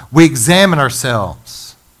laver, we examine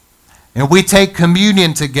ourselves, and we take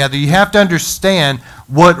communion together, you have to understand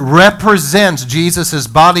what represents Jesus'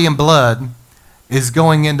 body and blood is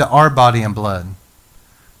going into our body and blood.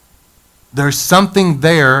 There's something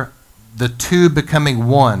there, the two becoming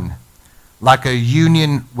one, like a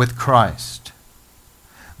union with Christ.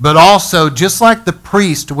 But also, just like the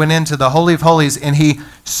priest went into the Holy of Holies and he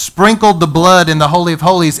sprinkled the blood in the Holy of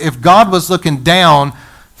Holies, if God was looking down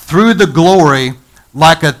through the glory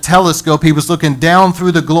like a telescope, he was looking down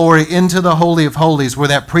through the glory into the Holy of Holies where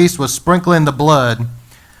that priest was sprinkling the blood,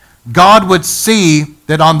 God would see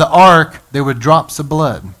that on the ark there were drops of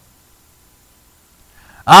blood.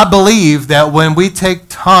 I believe that when we take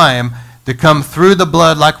time to come through the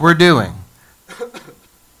blood like we're doing,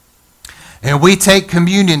 and we take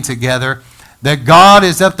communion together, that God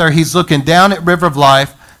is up there. He's looking down at River of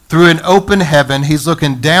Life through an open heaven. He's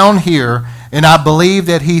looking down here, and I believe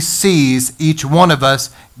that he sees each one of us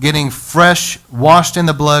getting fresh, washed in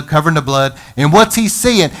the blood, covered in the blood. And what's he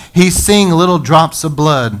seeing? He's seeing little drops of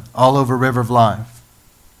blood all over River of Life,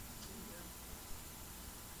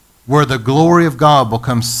 where the glory of God will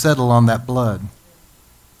come settle on that blood.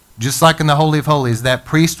 Just like in the Holy of Holies, that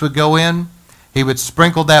priest would go in, he would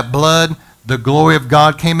sprinkle that blood, the glory of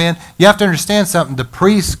God came in. You have to understand something. The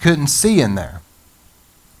priest couldn't see in there.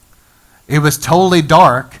 It was totally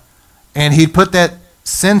dark, and he'd put that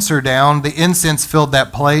censer down. The incense filled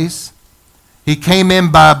that place. He came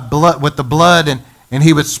in by blood, with the blood, and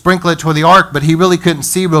he would sprinkle it toward the ark, but he really couldn't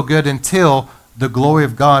see real good until the glory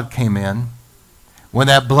of God came in. When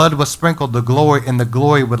that blood was sprinkled, the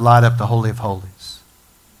glory would light up the Holy of Holies.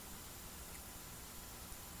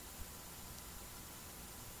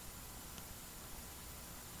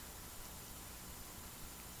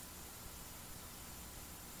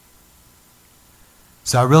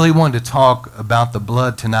 So I really wanted to talk about the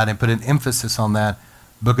blood tonight and put an emphasis on that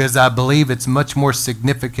because I believe it's much more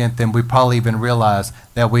significant than we probably even realize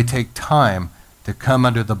that we take time to come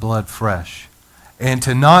under the blood fresh and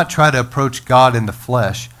to not try to approach God in the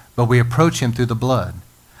flesh, but we approach him through the blood.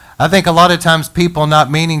 I think a lot of times people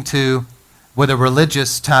not meaning to, with a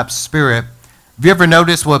religious type spirit, have you ever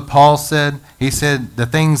noticed what Paul said? He said, the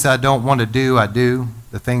things I don't want to do, I do.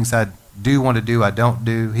 The things I do want to do, I don't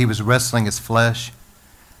do. He was wrestling his flesh.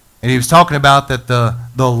 And he was talking about that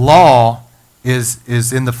the law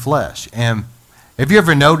is in the flesh. And have you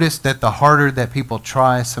ever noticed that the harder that people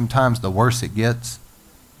try, sometimes the worse it gets?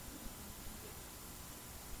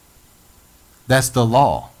 That's the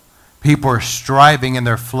law. People are striving in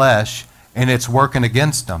their flesh, and it's working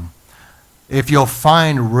against them. If you'll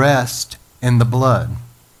find rest in the blood.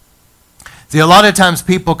 See, a lot of times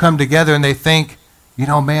people come together and they think, you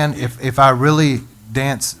know, man, if I really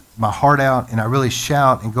dance my heart out and I really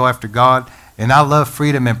shout and go after God, and I love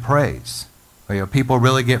freedom and praise. You know, people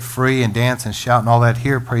really get free and dance and shout and all that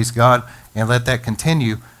here, praise God, and let that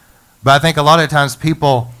continue. But I think a lot of times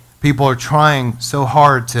people are trying so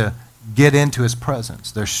hard to get into his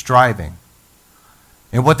presence. They're striving.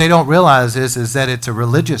 And what they don't realize is that it's a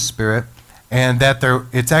religious spirit and that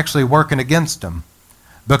it's actually working against them.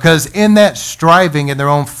 Because in that striving in their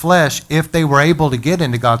own flesh, if they were able to get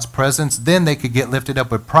into God's presence, then they could get lifted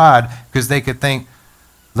up with pride because they could think,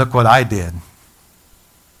 look what I did.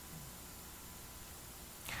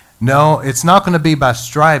 No, it's not going to be by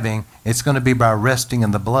striving. It's going to be by resting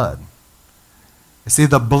in the blood. You see,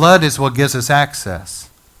 the blood is what gives us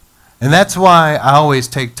access. And that's why I always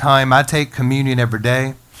take time. I take communion every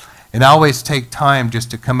day. And I always take time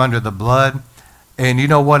just to come under the blood. And you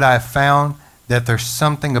know what I've found? that there's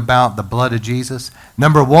something about the blood of Jesus?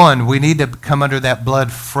 Number one, we need to come under that blood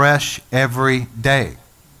fresh every day.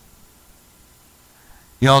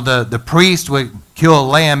 You know, the priest would kill a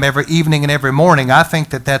lamb every evening and every morning. I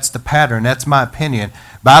think that that's the pattern. That's my opinion.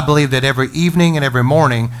 But I believe that every evening and every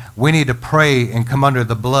morning, we need to pray and come under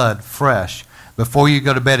the blood fresh. Before you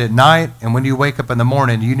go to bed at night and when you wake up in the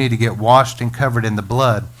morning, you need to get washed and covered in the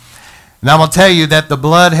blood. And I'm going to tell you that the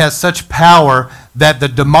blood has such power that the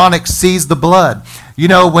demonic sees the blood. You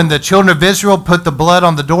know, when the children of Israel put the blood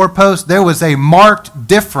on the doorpost, there was a marked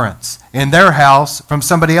difference in their house from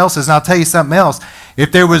somebody else's. And I'll tell you something else.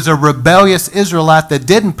 If there was a rebellious Israelite that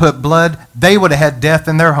didn't put blood, they would have had death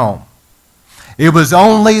in their home. It was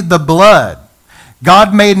only the blood.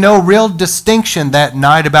 God made no real distinction that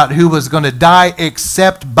night about who was going to die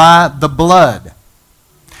except by the blood.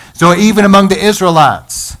 So even among the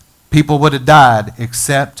Israelites, people would have died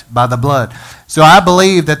except by the blood. So I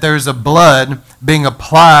believe that there's a blood being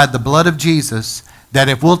applied, the blood of Jesus, that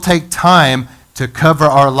if we'll take time to cover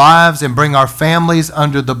our lives and bring our families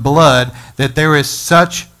under the blood, that there is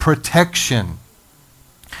such protection.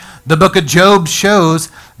 The book of Job shows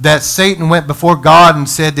that Satan went before God and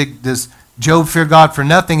said, does Job fear God for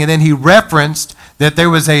nothing? And then he referenced that there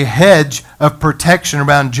was a hedge of protection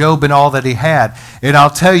around Job and all that he had. And I'll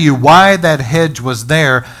tell you why that hedge was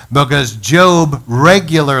there, because Job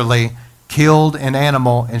regularly killed an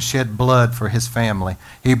animal and shed blood for his family.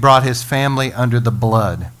 He brought his family under the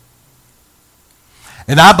blood.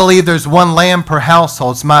 And I believe there's one lamb per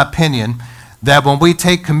household. It's my opinion that when we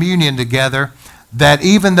take communion together, that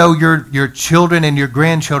even though your children and your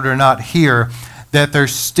grandchildren are not here, that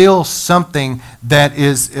there's still something that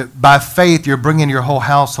is, by faith, you're bringing your whole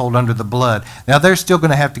household under the blood. Now, they're still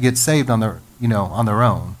going to have to get saved on their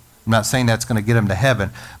own. I'm not saying that's going to get them to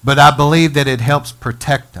heaven, but I believe that it helps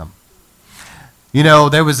protect them. You know,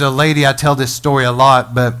 there was a lady, I tell this story a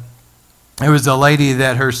lot, but there was a lady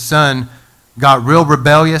that her son got real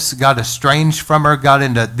rebellious, got estranged from her, got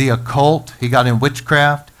into the occult, he got in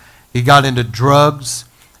witchcraft, he got into drugs,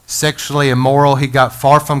 sexually immoral, he got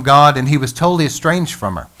far from God, and he was totally estranged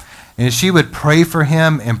from her. And she would pray for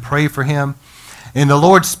him and pray for him. And the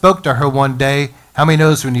Lord spoke to her one day. How many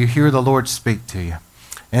knows when you hear the Lord speak to you?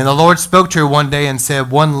 And the Lord spoke to her one day and said,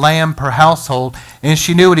 one lamb per household. And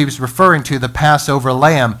she knew what he was referring to, the Passover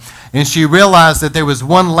lamb. And she realized that there was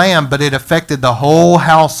one lamb, but it affected the whole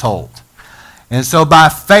household. And so by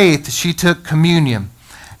faith, she took communion.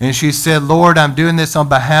 And she said, Lord, I'm doing this on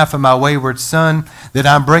behalf of my wayward son, that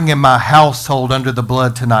I'm bringing my household under the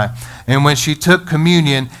blood tonight. And when she took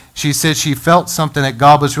communion, she said she felt something that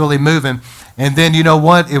God was really moving. And then, you know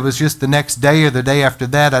what? It was just the next day or the day after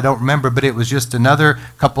that, I don't remember, but it was just another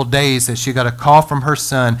couple days that she got a call from her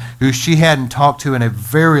son, who she hadn't talked to in a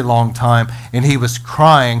very long time. And he was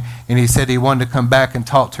crying, and he said he wanted to come back and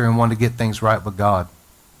talk to her and wanted to get things right with God.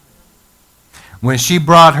 When she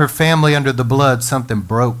brought her family under the blood, something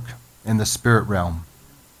broke in the spirit realm.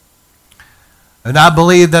 And I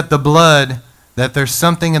believe that the blood, that there's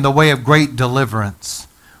something in the way of great deliverance.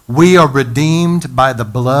 We are redeemed by the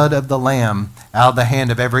blood of the Lamb out of the hand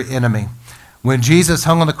of every enemy. When Jesus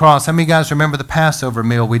hung on the cross, how many of you guys remember the Passover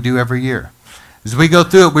meal we do every year? As we go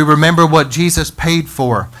through it, we remember what Jesus paid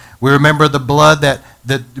for. We remember the blood that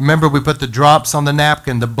remember we put the drops on the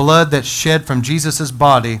napkin, the blood that shed from Jesus'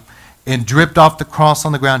 body and dripped off the cross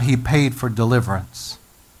on the ground. He paid for deliverance.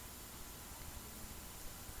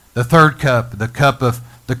 The third cup, the cup of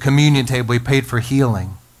the communion table, he paid for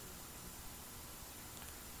healing.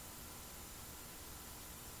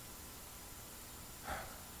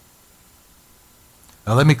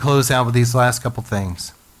 Now let me close out with these last couple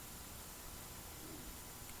things.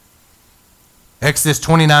 Exodus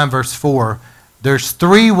 29 verse 4, there's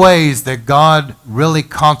 3 ways that God really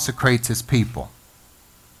consecrates his people.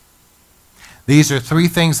 These are 3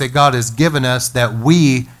 things that God has given us that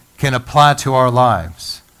we can apply to our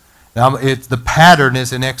lives. Now, the pattern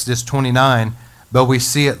is in Exodus 29, but we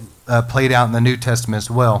see it played out in the New Testament as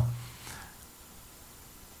well.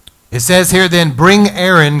 It says here then, bring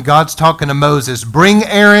Aaron, God's talking to Moses, bring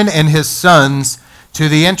Aaron and his sons to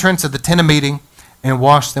the entrance of the tent of meeting and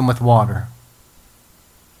wash them with water.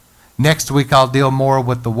 Next week I'll deal more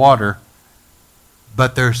with the water,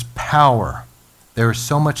 but there's power. There is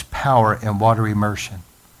so much power in water immersion.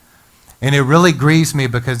 And it really grieves me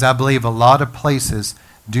because I believe a lot of places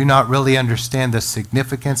do not really understand the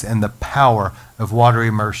significance and the power of water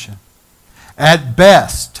immersion. At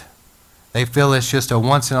best, they feel it's just a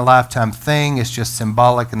once-in-a-lifetime thing. It's just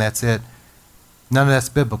symbolic and that's it. None of that's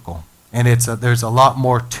biblical. And there's a lot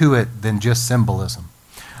more to it than just symbolism.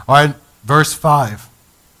 All right, verse 5.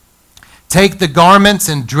 Take the garments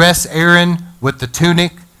and dress Aaron with the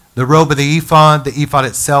tunic, the robe of the ephod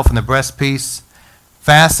itself, and the breastpiece.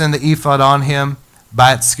 Fasten the ephod on him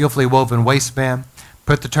by its skillfully woven waistband.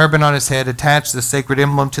 Put the turban on his head. Attach the sacred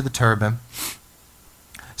emblem to the turban.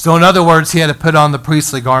 So in other words, he had to put on the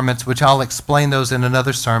priestly garments, which I'll explain those in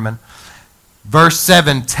another sermon. Verse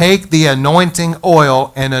 7, take the anointing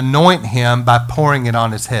oil and anoint him by pouring it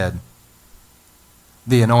on his head.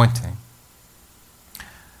 The anointing.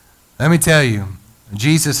 Let me tell you,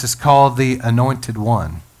 Jesus is called the Anointed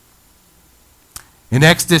One. In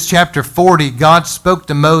Exodus chapter 40, God spoke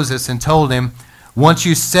to Moses and told him, once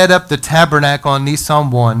you set up the tabernacle on Nisan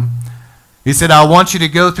 1, he said, I want you to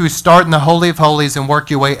go through, start in the Holy of Holies and work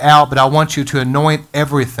your way out, but I want you to anoint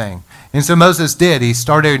everything. And so Moses did. He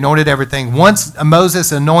started, anointed everything. Once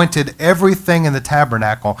Moses anointed everything in the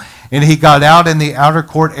tabernacle, and he got out in the outer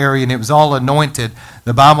court area, and it was all anointed,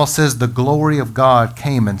 the Bible says the glory of God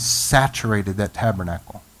came and saturated that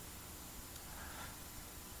tabernacle.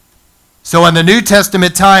 So in the New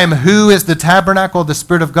Testament time, who is the tabernacle of the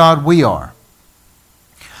Spirit of God? We are.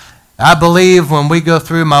 I believe when we go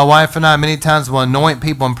through, my wife and I, many times will anoint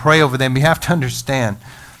people and pray over them. You have to understand,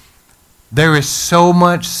 there is so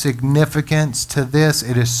much significance to this.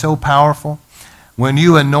 It is so powerful. When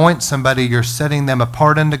you anoint somebody, you're setting them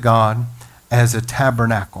apart unto God as a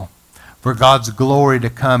tabernacle for God's glory to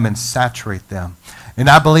come and saturate them. And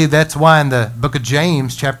I believe that's why in the book of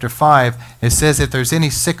James, chapter 5, it says, if there's any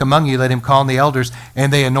sick among you, let him call on the elders,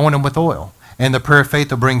 and they anoint him with oil. And the prayer of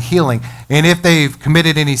faith will bring healing. And if they've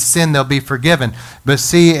committed any sin, they'll be forgiven. But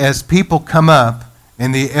see, as people come up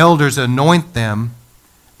and the elders anoint them,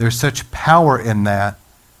 there's such power in that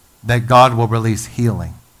God will release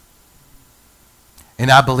healing.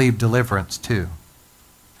 And I believe deliverance too.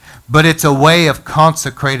 But it's a way of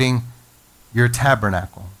consecrating your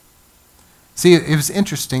tabernacle. See, it was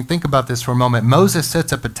interesting. Think about this for a moment. Moses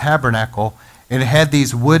sets up a tabernacle, and it had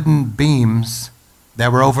these wooden beams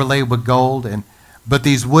that were overlaid with gold, but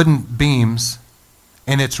these wooden beams,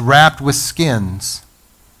 and it's wrapped with skins.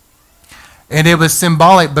 And it was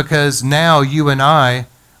symbolic because now you and I,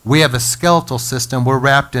 we have a skeletal system. We're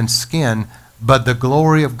wrapped in skin, but the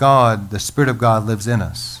glory of God, the Spirit of God lives in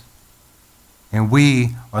us. And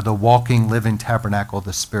we are the walking, living tabernacle of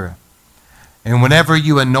the Spirit. And whenever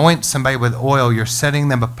you anoint somebody with oil, you're setting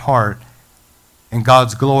them apart, and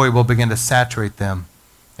God's glory will begin to saturate them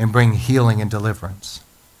and bring healing and deliverance.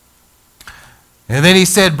 And then he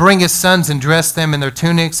said, bring his sons and dress them in their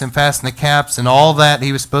tunics and fasten the caps and all that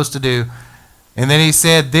he was supposed to do. And then he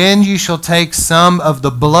said, then you shall take some of the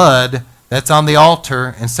blood that's on the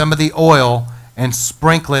altar and some of the oil and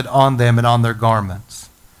sprinkle it on them and on their garments.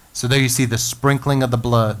 So there you see the sprinkling of the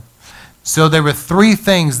blood. So there were three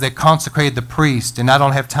things that consecrated the priest, and I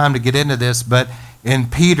don't have time to get into this, but in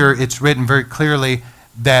Peter it's written very clearly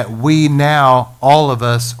that we now, all of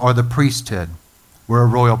us, are the priesthood. We're a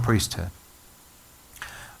royal priesthood.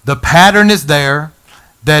 The pattern is there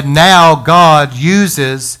that now God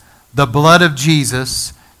uses the blood of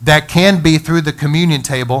Jesus. That can be through the communion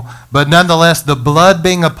table, but nonetheless, the blood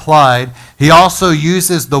being applied, he also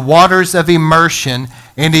uses the waters of immersion,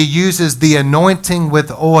 and he uses the anointing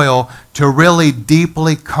with oil to really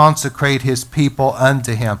deeply consecrate his people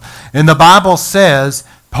unto him. And the Bible says,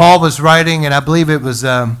 Paul was writing, and I believe it was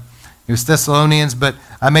Thessalonians, but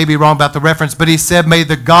I may be wrong about the reference, but he said, may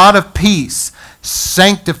the God of peace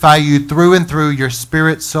sanctify you through and through, your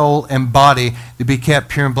spirit, soul, and body, to be kept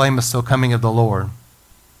pure and blameless till coming of the Lord.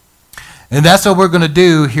 And that's what we're going to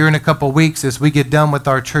do here in a couple of weeks as we get done with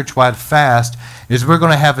our church-wide fast, is we're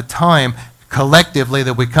going to have a time collectively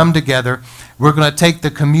that we come together. We're going to take the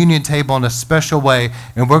communion table in a special way,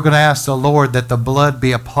 and we're going to ask the Lord that the blood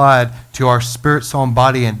be applied to our spirit, soul, and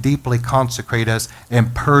body and deeply consecrate us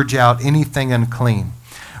and purge out anything unclean.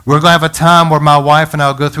 We're going to have a time where my wife and I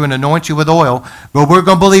will go through and anoint you with oil, but we're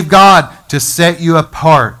going to believe God to set you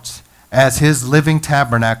apart as his living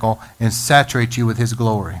tabernacle and saturate you with his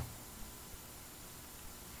glory.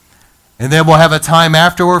 And then we'll have a time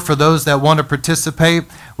afterward for those that want to participate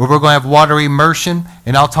where we're going to have water immersion,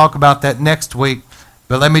 and I'll talk about that next week.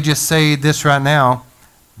 But let me just say this right now,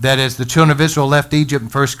 that as the children of Israel left Egypt in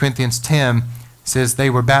 1 Corinthians 10, it says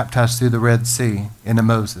they were baptized through the Red Sea into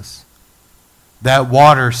Moses. That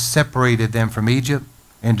water separated them from Egypt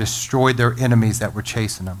and destroyed their enemies that were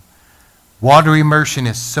chasing them. Water immersion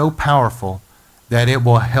is so powerful that it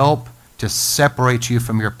will help to separate you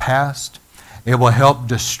from your past. It will help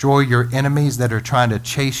destroy your enemies that are trying to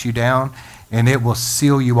chase you down, and it will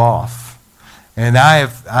seal you off. And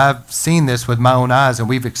I've seen this with my own eyes, and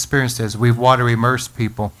we've experienced this. We've water immersed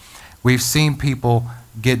people. We've seen people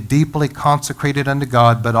get deeply consecrated unto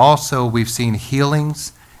God, but also we've seen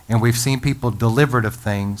healings And we've seen people delivered of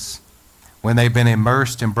things when they've been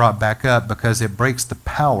immersed and brought back up, because it breaks the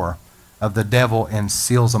power of the devil and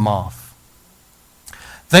seals them off.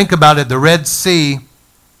 Think about it. The Red Sea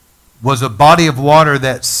was a body of water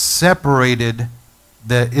that separated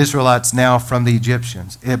the Israelites now from the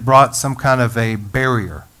Egyptians. It brought some kind of a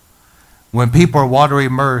barrier. When people are water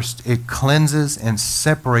immersed, it cleanses and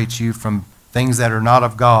separates you from things that are not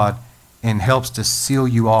of God and helps to seal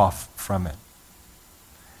you off from it.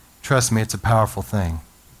 Trust me, it's a powerful thing.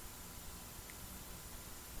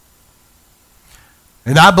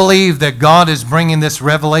 And I believe that God is bringing this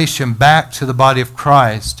revelation back to the body of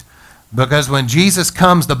Christ, because when Jesus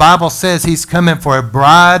comes, the Bible says he's coming for a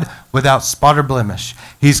bride without spot or blemish.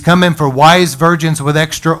 He's coming for wise virgins with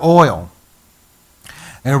extra oil.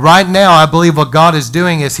 And right now, I believe what God is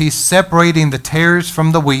doing is he's separating the tares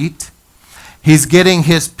from the wheat. He's getting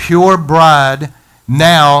his pure bride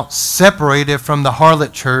now separated from the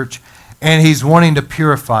harlot church, and he's wanting to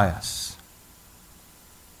purify us.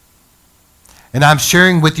 And I'm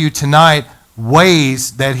sharing with you tonight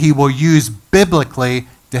ways that he will use biblically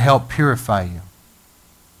to help purify you.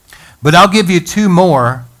 But I'll give you two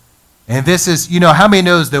more. And this is, how many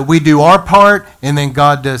knows that we do our part and then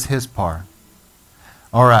God does his part?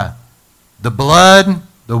 All right. The blood,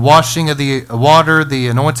 the washing of the water, the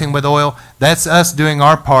anointing with oil, that's us doing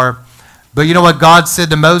our part. But you know what God said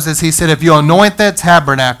to Moses? He said, if you anoint that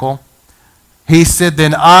tabernacle, he said,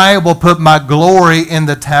 then I will put my glory in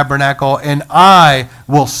the tabernacle and I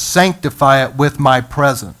will sanctify it with my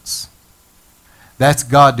presence. That's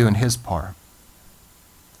God doing his part.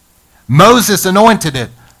 Moses anointed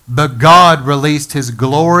it, but God released his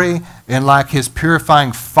glory and like his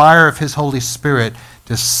purifying fire of his Holy Spirit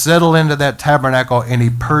to settle into that tabernacle, and he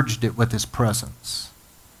purged it with his presence.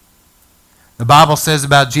 The Bible says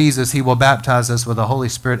about Jesus, he will baptize us with the Holy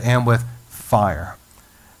Spirit and with fire.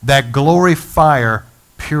 That glory fire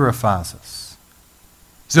purifies us.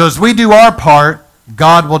 So as we do our part,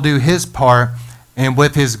 God will do his part, and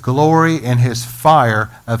with his glory and his fire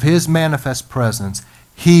of his manifest presence,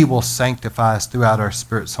 he will sanctify us throughout our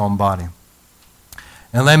spirit, soul, and body.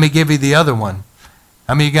 And let me give you the other one.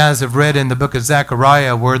 How many of you guys have read in the book of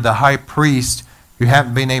Zechariah where the high priest, who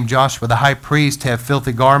happened to be named Joshua, the high priest had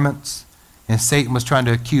filthy garments, and Satan was trying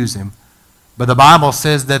to accuse him. But the Bible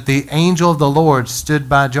says that the angel of the Lord stood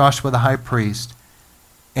by Joshua the high priest,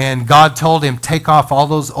 and God told him, take off all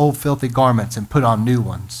those old filthy garments and put on new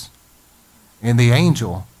ones. And the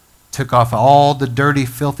angel took off all the dirty,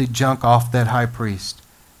 filthy junk off that high priest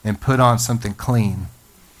and put on something clean.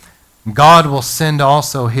 God will send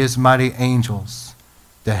also his mighty angels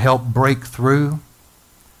to help break through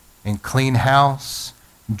and clean house,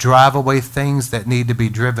 drive away things that need to be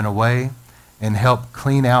driven away, and help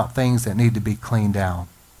clean out things that need to be cleaned out.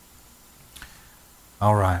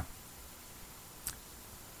 All right.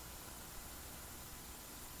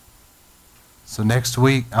 So next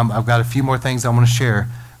week, I've got a few more things I want to share,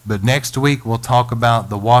 but next week we'll talk about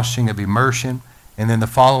the washing of immersion, and then the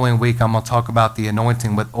following week I'm going to talk about the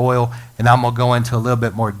anointing with oil, and I'm going to go into a little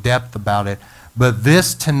bit more depth about it. But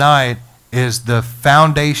this tonight is the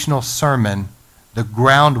foundational sermon, the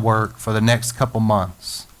groundwork for the next couple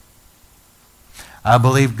months. I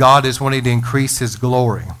believe God is wanting to increase his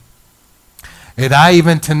glory. And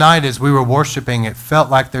even tonight as we were worshiping, it felt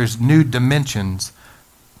like there's new dimensions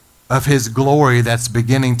of his glory that's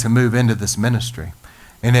beginning to move into this ministry.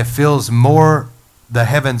 And it feels more, the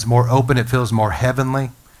heavens more open, it feels more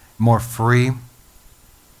heavenly, more free.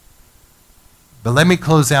 But let me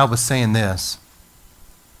close out with saying this.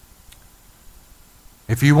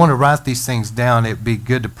 If you want to write these things down, it'd be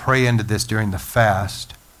good to pray into this during the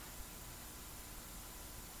fast.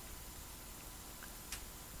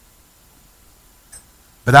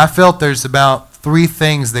 But I felt there's about 3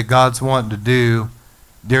 things that God's wanting to do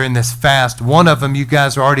during this fast. One of them you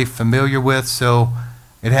guys are already familiar with, so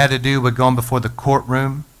it had to do with going before the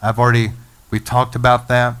courtroom. We talked about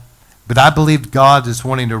that. But I believe God is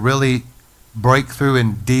wanting to really break through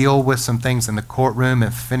and deal with some things in the courtroom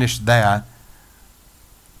and finish that.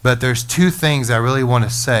 But there's 2 things I really want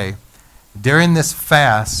to say. During this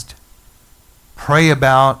fast, pray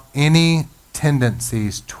about any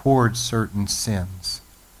tendencies towards certain sins.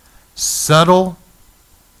 Subtle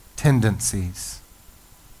tendencies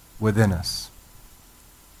within us.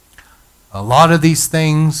 A lot of these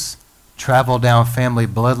things travel down family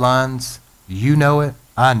bloodlines. You know it,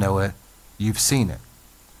 I know it, you've seen it.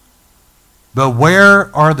 But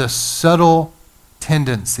where are the subtle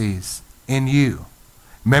tendencies in you?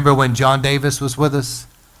 Remember when John Davis was with us?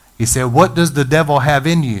 He said, what does the devil have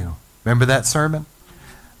in you? Remember that sermon?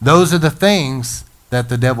 Those are the things that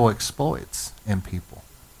the devil exploits in people.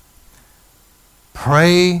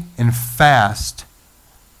 pray and fast.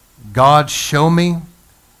 God, show me.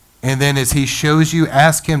 And then as he shows you,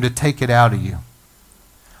 ask him to take it out of you.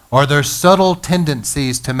 Are there subtle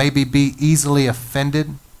tendencies to maybe be easily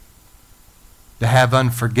offended, to have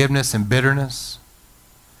unforgiveness and bitterness?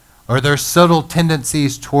 Are there subtle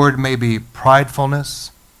tendencies toward maybe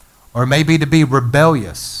pridefulness, or maybe to be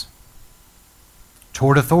rebellious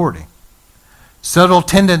toward authority? Subtle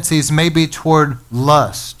tendencies maybe toward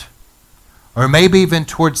lust, or maybe even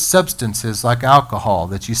toward substances like alcohol,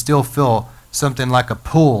 that you still feel something like a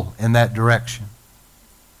pull in that direction.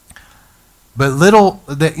 But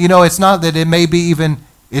it's not that it may be even,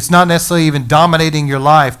 it's not necessarily even dominating your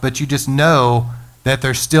life, but you just know that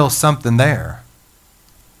there's still something there.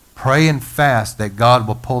 Pray and fast that God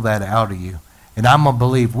will pull that out of you. And I'm going to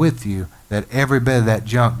believe with you that every bit of that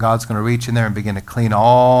junk, God's going to reach in there and begin to clean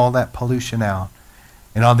all that pollution out.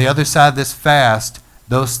 And on the other side of this fast,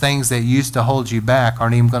 those things that used to hold you back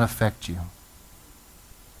aren't even going to affect you.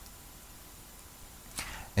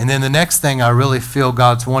 And then the next thing I really feel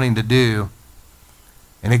God's wanting to do,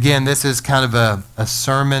 and again, this is kind of a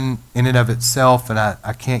sermon in and of itself, and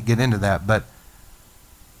I can't get into that, but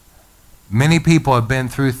many people have been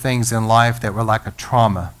through things in life that were like a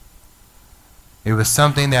trauma. It was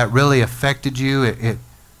something that really affected you. It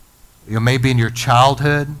maybe in your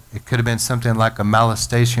childhood, it could have been something like a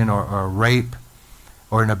molestation or a rape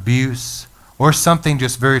or an abuse, or something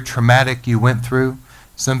just very traumatic you went through.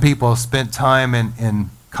 Some people have spent time in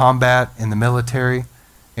combat in the military.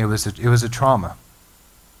 It was a trauma.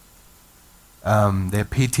 They have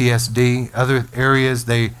PTSD. Other areas,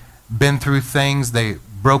 they've been through things. They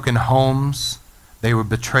broken homes. They were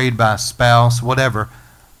betrayed by a spouse, whatever.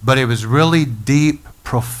 But it was really deep,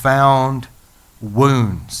 profound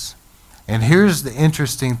wounds. And here's the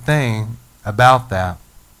interesting thing about that.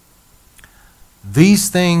 These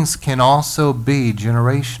things can also be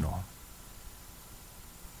generational.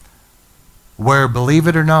 Where, believe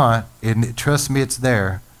it or not, and trust me, it's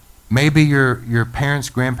there, maybe your parents,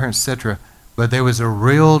 grandparents, etc., but there was a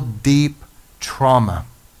real deep trauma,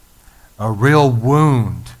 a real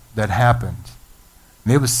wound that happened.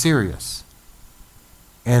 And it was serious.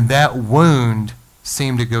 And that wound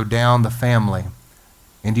seemed to go down the family.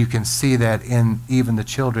 And you can see that in even the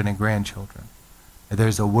children and grandchildren.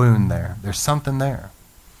 There's a wound there. There's something there.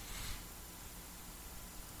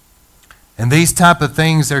 And these type of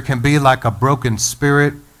things, there can be like a broken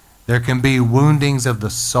spirit. There can be woundings of the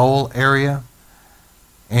soul area.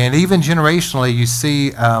 And even generationally, you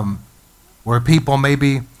see where people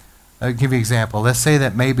maybe, I'll give you an example. Let's say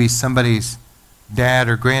that maybe somebody's dad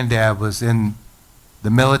or granddad was in the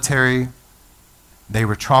military. They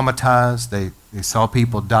were traumatized. They saw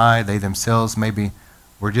people die. They themselves maybe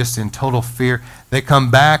were just in total fear. They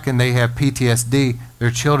come back and they have PTSD.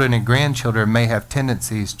 Their children and grandchildren may have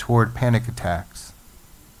tendencies toward panic attacks,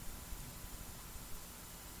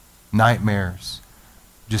 nightmares,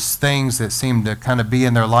 just things that seem to kind of be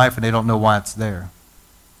in their life and they don't know why it's there.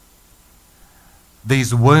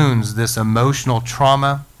 These wounds, this emotional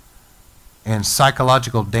trauma and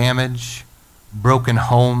psychological damage, broken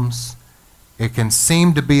homes, it can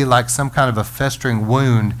seem to be like some kind of a festering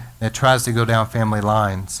wound that tries to go down family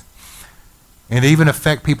lines and even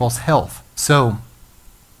affect people's health. So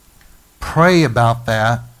pray about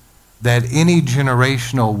that any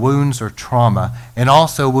generational wounds or trauma, and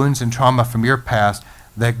also wounds and trauma from your past,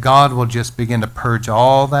 that God will just begin to purge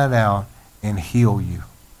all that out and heal you.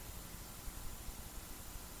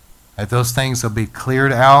 That those things will be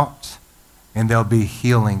cleared out and there'll be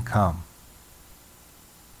healing come.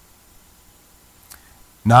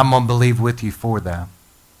 Now I'm going to believe with you for that.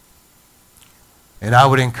 And I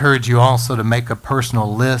would encourage you also to make a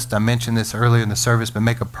personal list. I mentioned this earlier in the service, but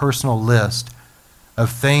make a personal list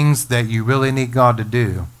of things that you really need God to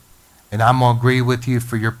do. And I'm going to agree with you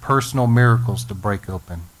for your personal miracles to break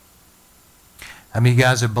open. How many of you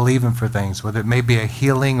guys are believing for things, whether it may be a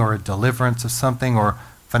healing or a deliverance of something or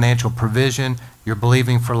financial provision, you're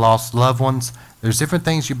believing for lost loved ones. There's different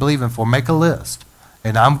things you're believing for. Make a list.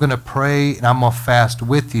 And I'm going to pray and I'm going to fast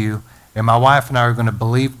with you. And my wife and I are going to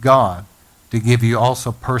believe God to give you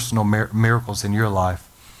also personal miracles in your life.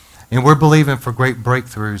 And we're believing for great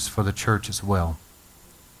breakthroughs for the church as well.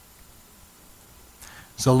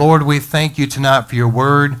 So Lord, we thank you tonight for your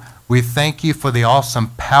word. We thank you for the awesome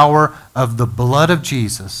power of the blood of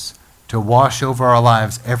Jesus to wash over our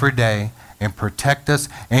lives every day and protect us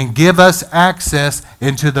and give us access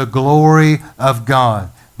into the glory of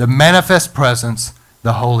God, the manifest presence,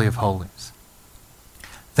 the Holy of Holies.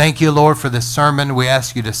 Thank you, Lord, for this sermon. We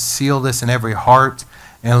ask you to seal this in every heart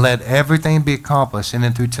and let everything be accomplished in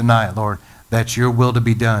and through tonight, Lord, That's your will to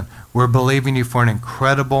be done. We're believing you for an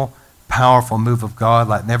incredible, powerful move of God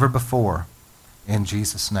like never before. In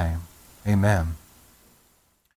Jesus' name, amen.